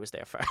 or I was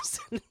there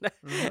first.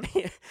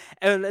 Mm-hmm.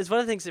 And it's one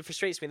of the things that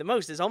frustrates me the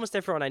most is almost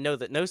everyone I know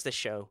that knows this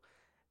show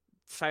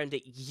found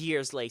it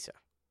years later.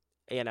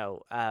 They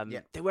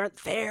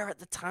weren't there at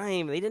the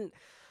time. They didn't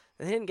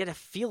get to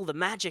feel the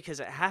magic as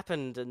it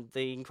happened, and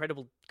the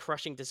incredible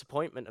crushing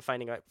disappointment of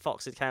finding out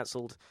Fox had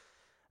cancelled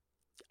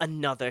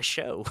another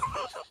show,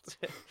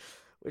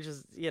 which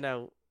is,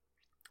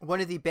 one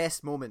of the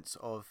best moments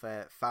of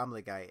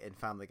Family Guy in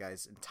Family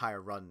Guy's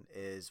entire run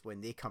is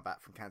when they come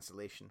back from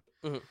cancellation,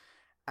 mm-hmm.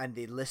 and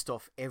they list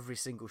off every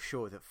single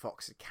show that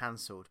Fox had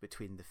cancelled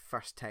between the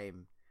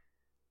time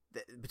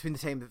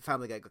that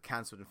Family Guy got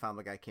cancelled and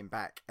Family Guy came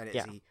back, and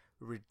it's a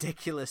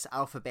ridiculous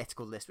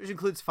alphabetical list, which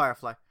includes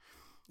Firefly.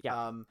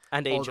 Yeah,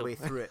 and Angel. All the way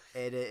through it.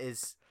 It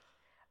is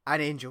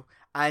an Angel,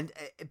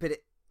 but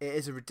it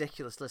is a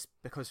ridiculous list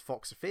because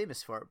Fox are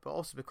famous for it, but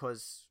also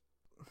because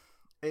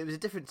it was a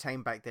different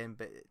time back then.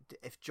 But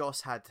if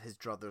Joss had his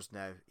druthers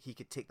now, he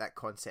could take that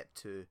concept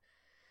to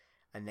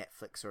a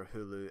Netflix or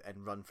Hulu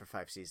and run for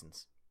 5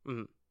 seasons.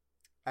 Mm-hmm.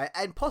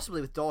 And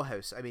possibly with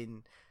Dollhouse. I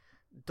mean,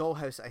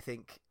 Dollhouse, I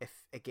think,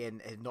 if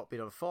again it had not been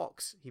on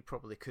Fox, he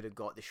probably could have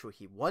got the show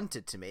he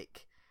wanted to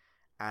make,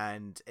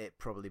 and it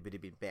probably would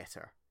have been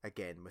better,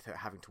 again, without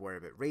having to worry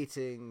about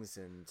ratings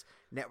and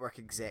network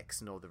execs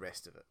and all the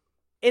rest of it.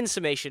 In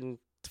summation,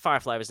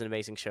 Firefly was an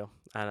amazing show,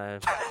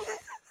 and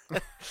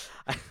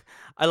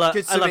I love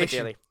it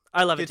dearly.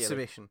 I love it dearly.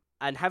 Summation.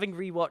 And having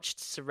rewatched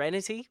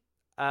Serenity,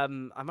 I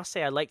must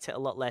say I liked it a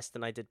lot less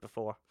than I did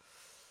before.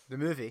 The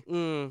movie?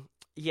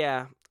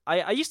 Yeah.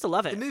 I used to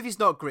love it. The movie's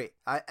not great.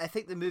 I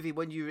think the movie,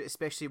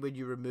 especially when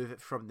you remove it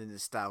from the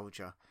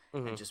nostalgia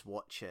and just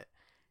watch it,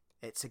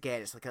 it's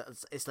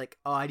like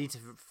oh, I need to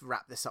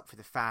wrap this up for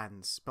the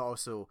fans, but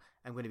also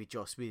I'm going to be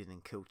Joss Whedon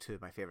and kill 2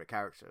 of my favorite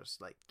characters.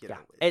 Like,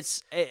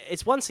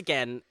 it's once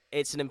again,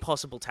 it's an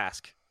impossible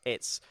task.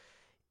 It's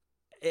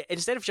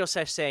instead of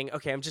Joseph saying,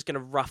 okay, I'm just going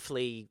to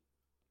roughly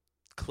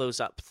close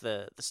up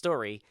the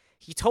story,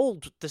 he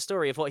told the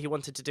story of what he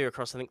wanted to do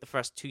across, I think, the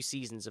first 2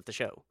 seasons of the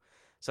show.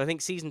 So I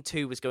think season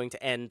 2 was going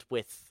to end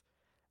with,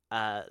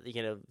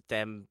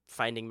 them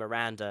finding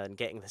Miranda and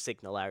getting the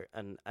signal out,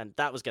 and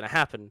that was going to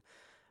happen.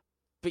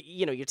 But,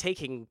 you're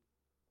taking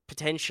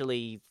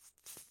potentially,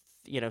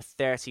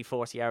 30,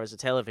 40 hours of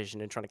television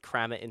and trying to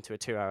cram it into a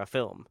 2-hour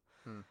film.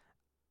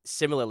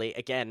 Similarly,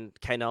 again,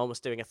 kind of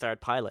almost doing a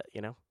third pilot,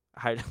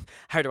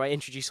 How do I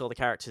introduce all the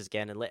characters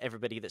again and let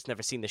everybody that's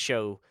never seen the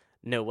show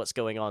know what's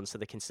going on so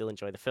they can still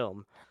enjoy the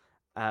film.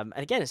 And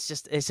again,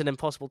 it's an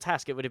impossible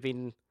task. It would have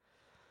been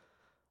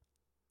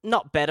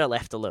not better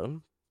left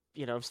alone.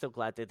 I'm still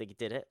glad that they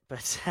did it,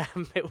 but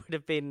it would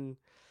have been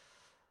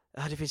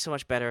so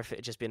much better if it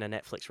had just been a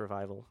Netflix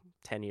revival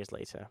 10 years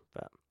later.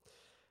 But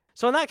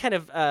so on that kind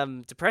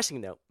of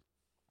depressing note,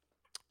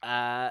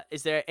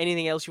 is there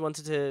anything else you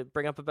wanted to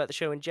bring up about the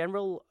show in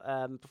general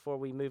before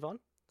we move on?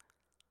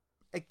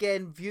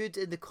 Again, viewed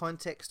in the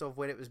context of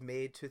when it was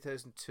made,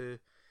 2002,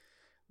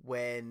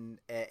 when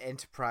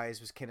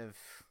Enterprise was kind of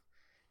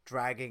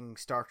dragging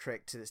Star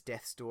Trek to its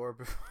death's door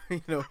before,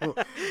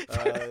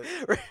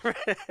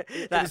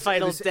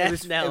 final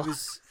death knell.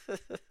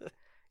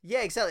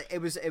 Yeah, exactly.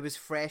 It was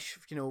fresh.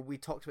 We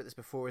talked about this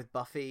before with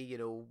Buffy.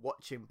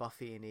 Watching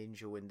Buffy and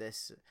Angel in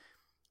this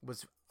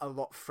was a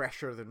lot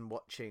fresher than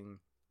watching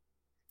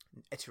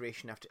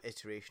iteration after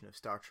iteration of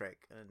Star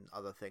Trek and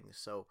other things.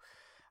 So,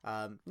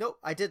 no,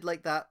 I did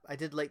like that. I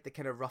did like the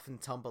kind of rough and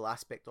tumble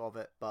aspect of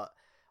it, but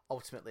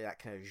ultimately that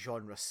kind of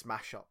genre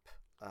smash up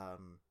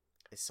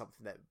is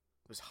something that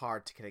was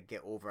hard to kind of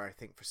get over, I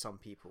think, for some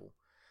people.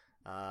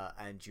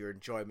 And your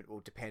enjoyment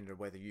will depend on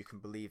whether you can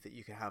believe that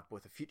you can have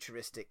both a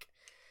futuristic,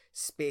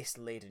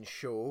 space-laden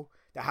show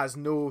that has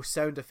no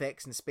sound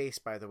effects in space,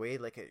 by the way,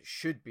 like it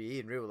should be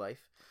in real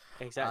life.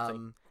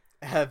 Exactly.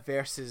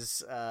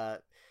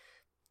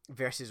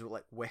 Versus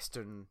like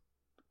Western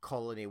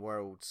colony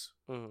worlds.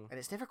 And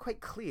it's never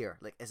quite clear.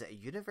 Like, is it a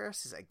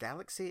universe? Is it a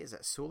galaxy? Is it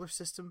a solar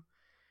system?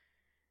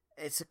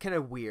 It's kind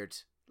of weird,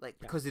 like,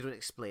 because they don't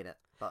explain it.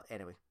 But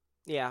anyway.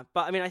 Yeah,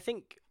 but I mean, I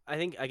think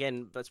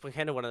again, that's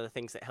kind of one of the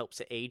things that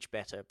helps it age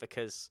better,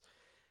 because,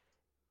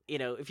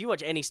 if you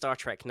watch any Star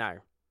Trek now,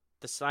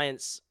 the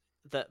science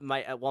that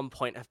might at one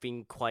point have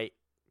been quite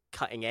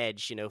cutting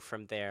edge,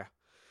 from their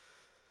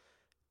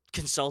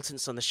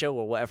consultants on the show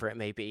or whatever it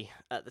may be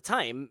at the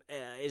time,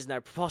 is now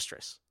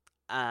preposterous.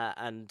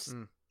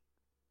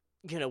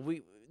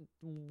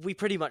 We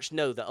pretty much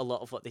know that a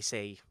lot of what they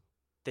say,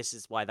 this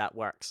is why that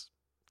works,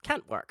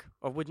 can't work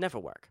or would never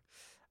work.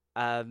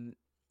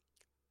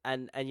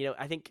 And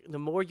I think the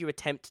more you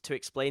attempt to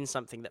explain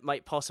something that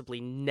might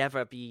possibly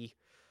never be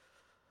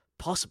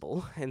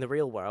possible in the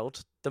real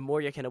world, the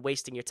more you're kind of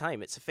wasting your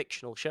time. It's a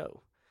fictional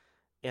show,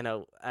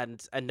 and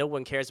no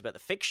one cares about the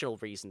fictional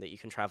reason that you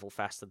can travel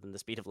faster than the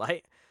speed of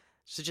light.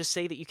 So just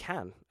say that you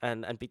can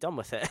and be done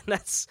with it.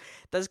 And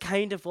that's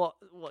kind of what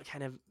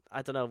kind of,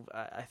 I don't know,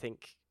 I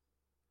think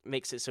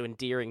makes it so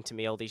endearing to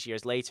me all these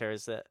years later,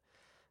 is that,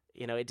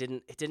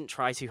 it didn't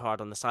try too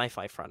hard on the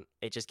sci-fi front.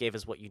 It just gave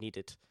us what you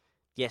needed.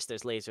 Yes,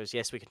 there's lasers.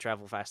 Yes, we can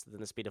travel faster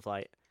than the speed of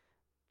light.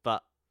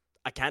 But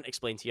I can't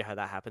explain to you how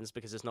that happens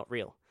because it's not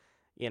real.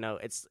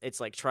 It's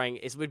like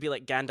it would be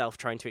like Gandalf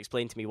trying to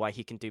explain to me why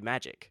he can do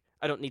magic.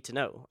 I don't need to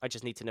know. I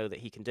just need to know that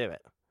he can do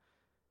it.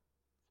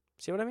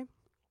 See what I mean?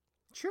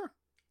 Sure.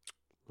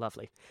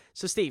 Lovely.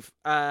 So, Steve,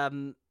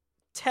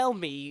 tell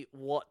me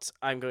what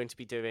I'm going to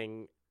be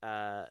doing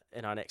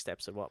in our next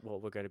episode, what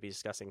we're going to be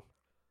discussing.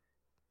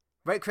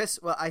 Right, Chris.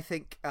 Well, I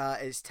think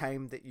it's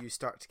time that you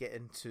start to get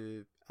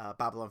into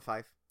Babylon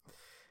 5.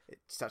 It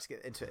starts to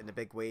get into it in a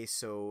big way,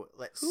 so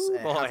let's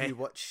have you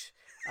watch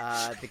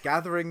The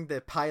Gathering,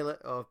 the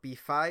pilot of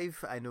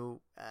B5. I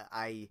know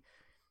a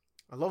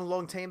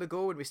long time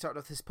ago when we started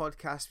off this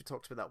podcast, we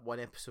talked about that one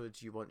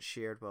episode you once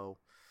shared. Well,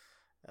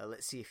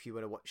 let's see if you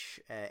want to watch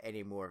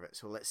any more of it.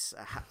 So let's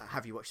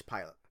have you watch the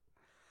pilot.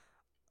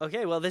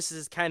 Okay, well, this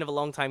is kind of a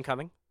long time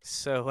coming,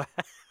 so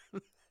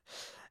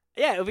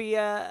yeah, it'll be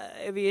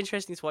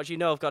interesting to watch.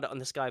 I've got it on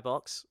the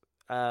Skybox.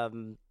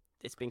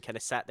 It's been kind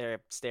of sat there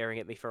staring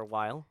at me for a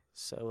while.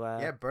 So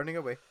yeah, burning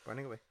away.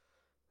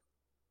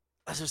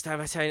 So it's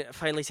time I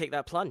finally take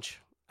that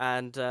plunge,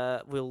 and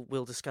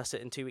we'll discuss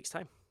it in 2 weeks'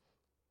 time.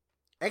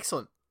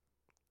 Excellent.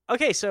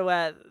 Okay,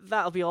 so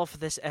that'll be all for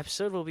this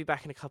episode. We'll be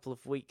back in a couple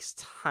of weeks'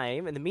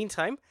 time. In the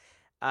meantime,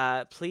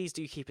 please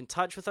do keep in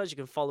touch with us. You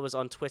can follow us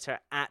on Twitter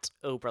at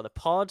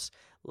OhBrotherPod,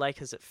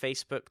 like us at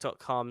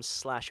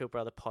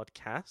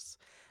facebook.com/OhBrotherPodcast.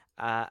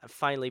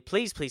 Finally,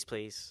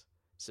 please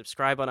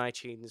subscribe on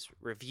iTunes,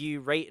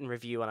 rate and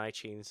review on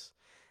iTunes,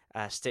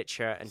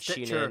 Stitcher, and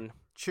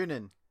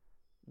TuneIn.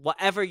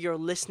 Whatever you're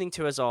listening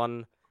to us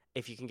on,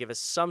 if you can give us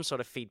some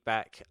sort of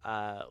feedback,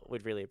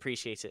 we'd really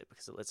appreciate it,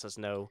 because it lets us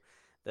know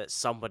that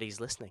somebody's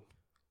listening.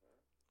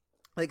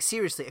 Like,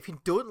 seriously, if you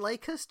don't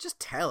like us, just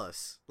tell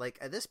us. Like,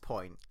 at this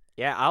point.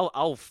 Yeah,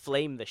 I'll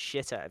flame the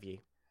shit out of you.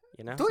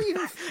 Don't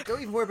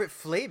even worry about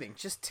flaming.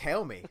 Just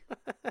tell me.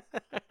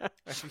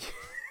 If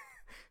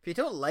you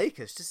don't like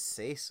us, just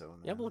say so. Man.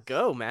 Yeah, we'll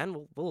go,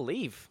 man. We'll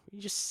leave. You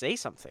just say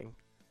something.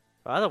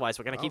 But otherwise,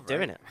 we're gonna keep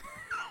doing it.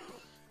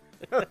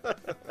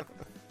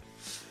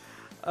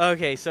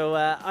 Okay, so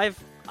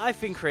I've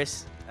been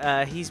Chris.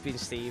 He's been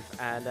Steve,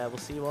 and we'll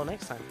see you all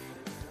next time.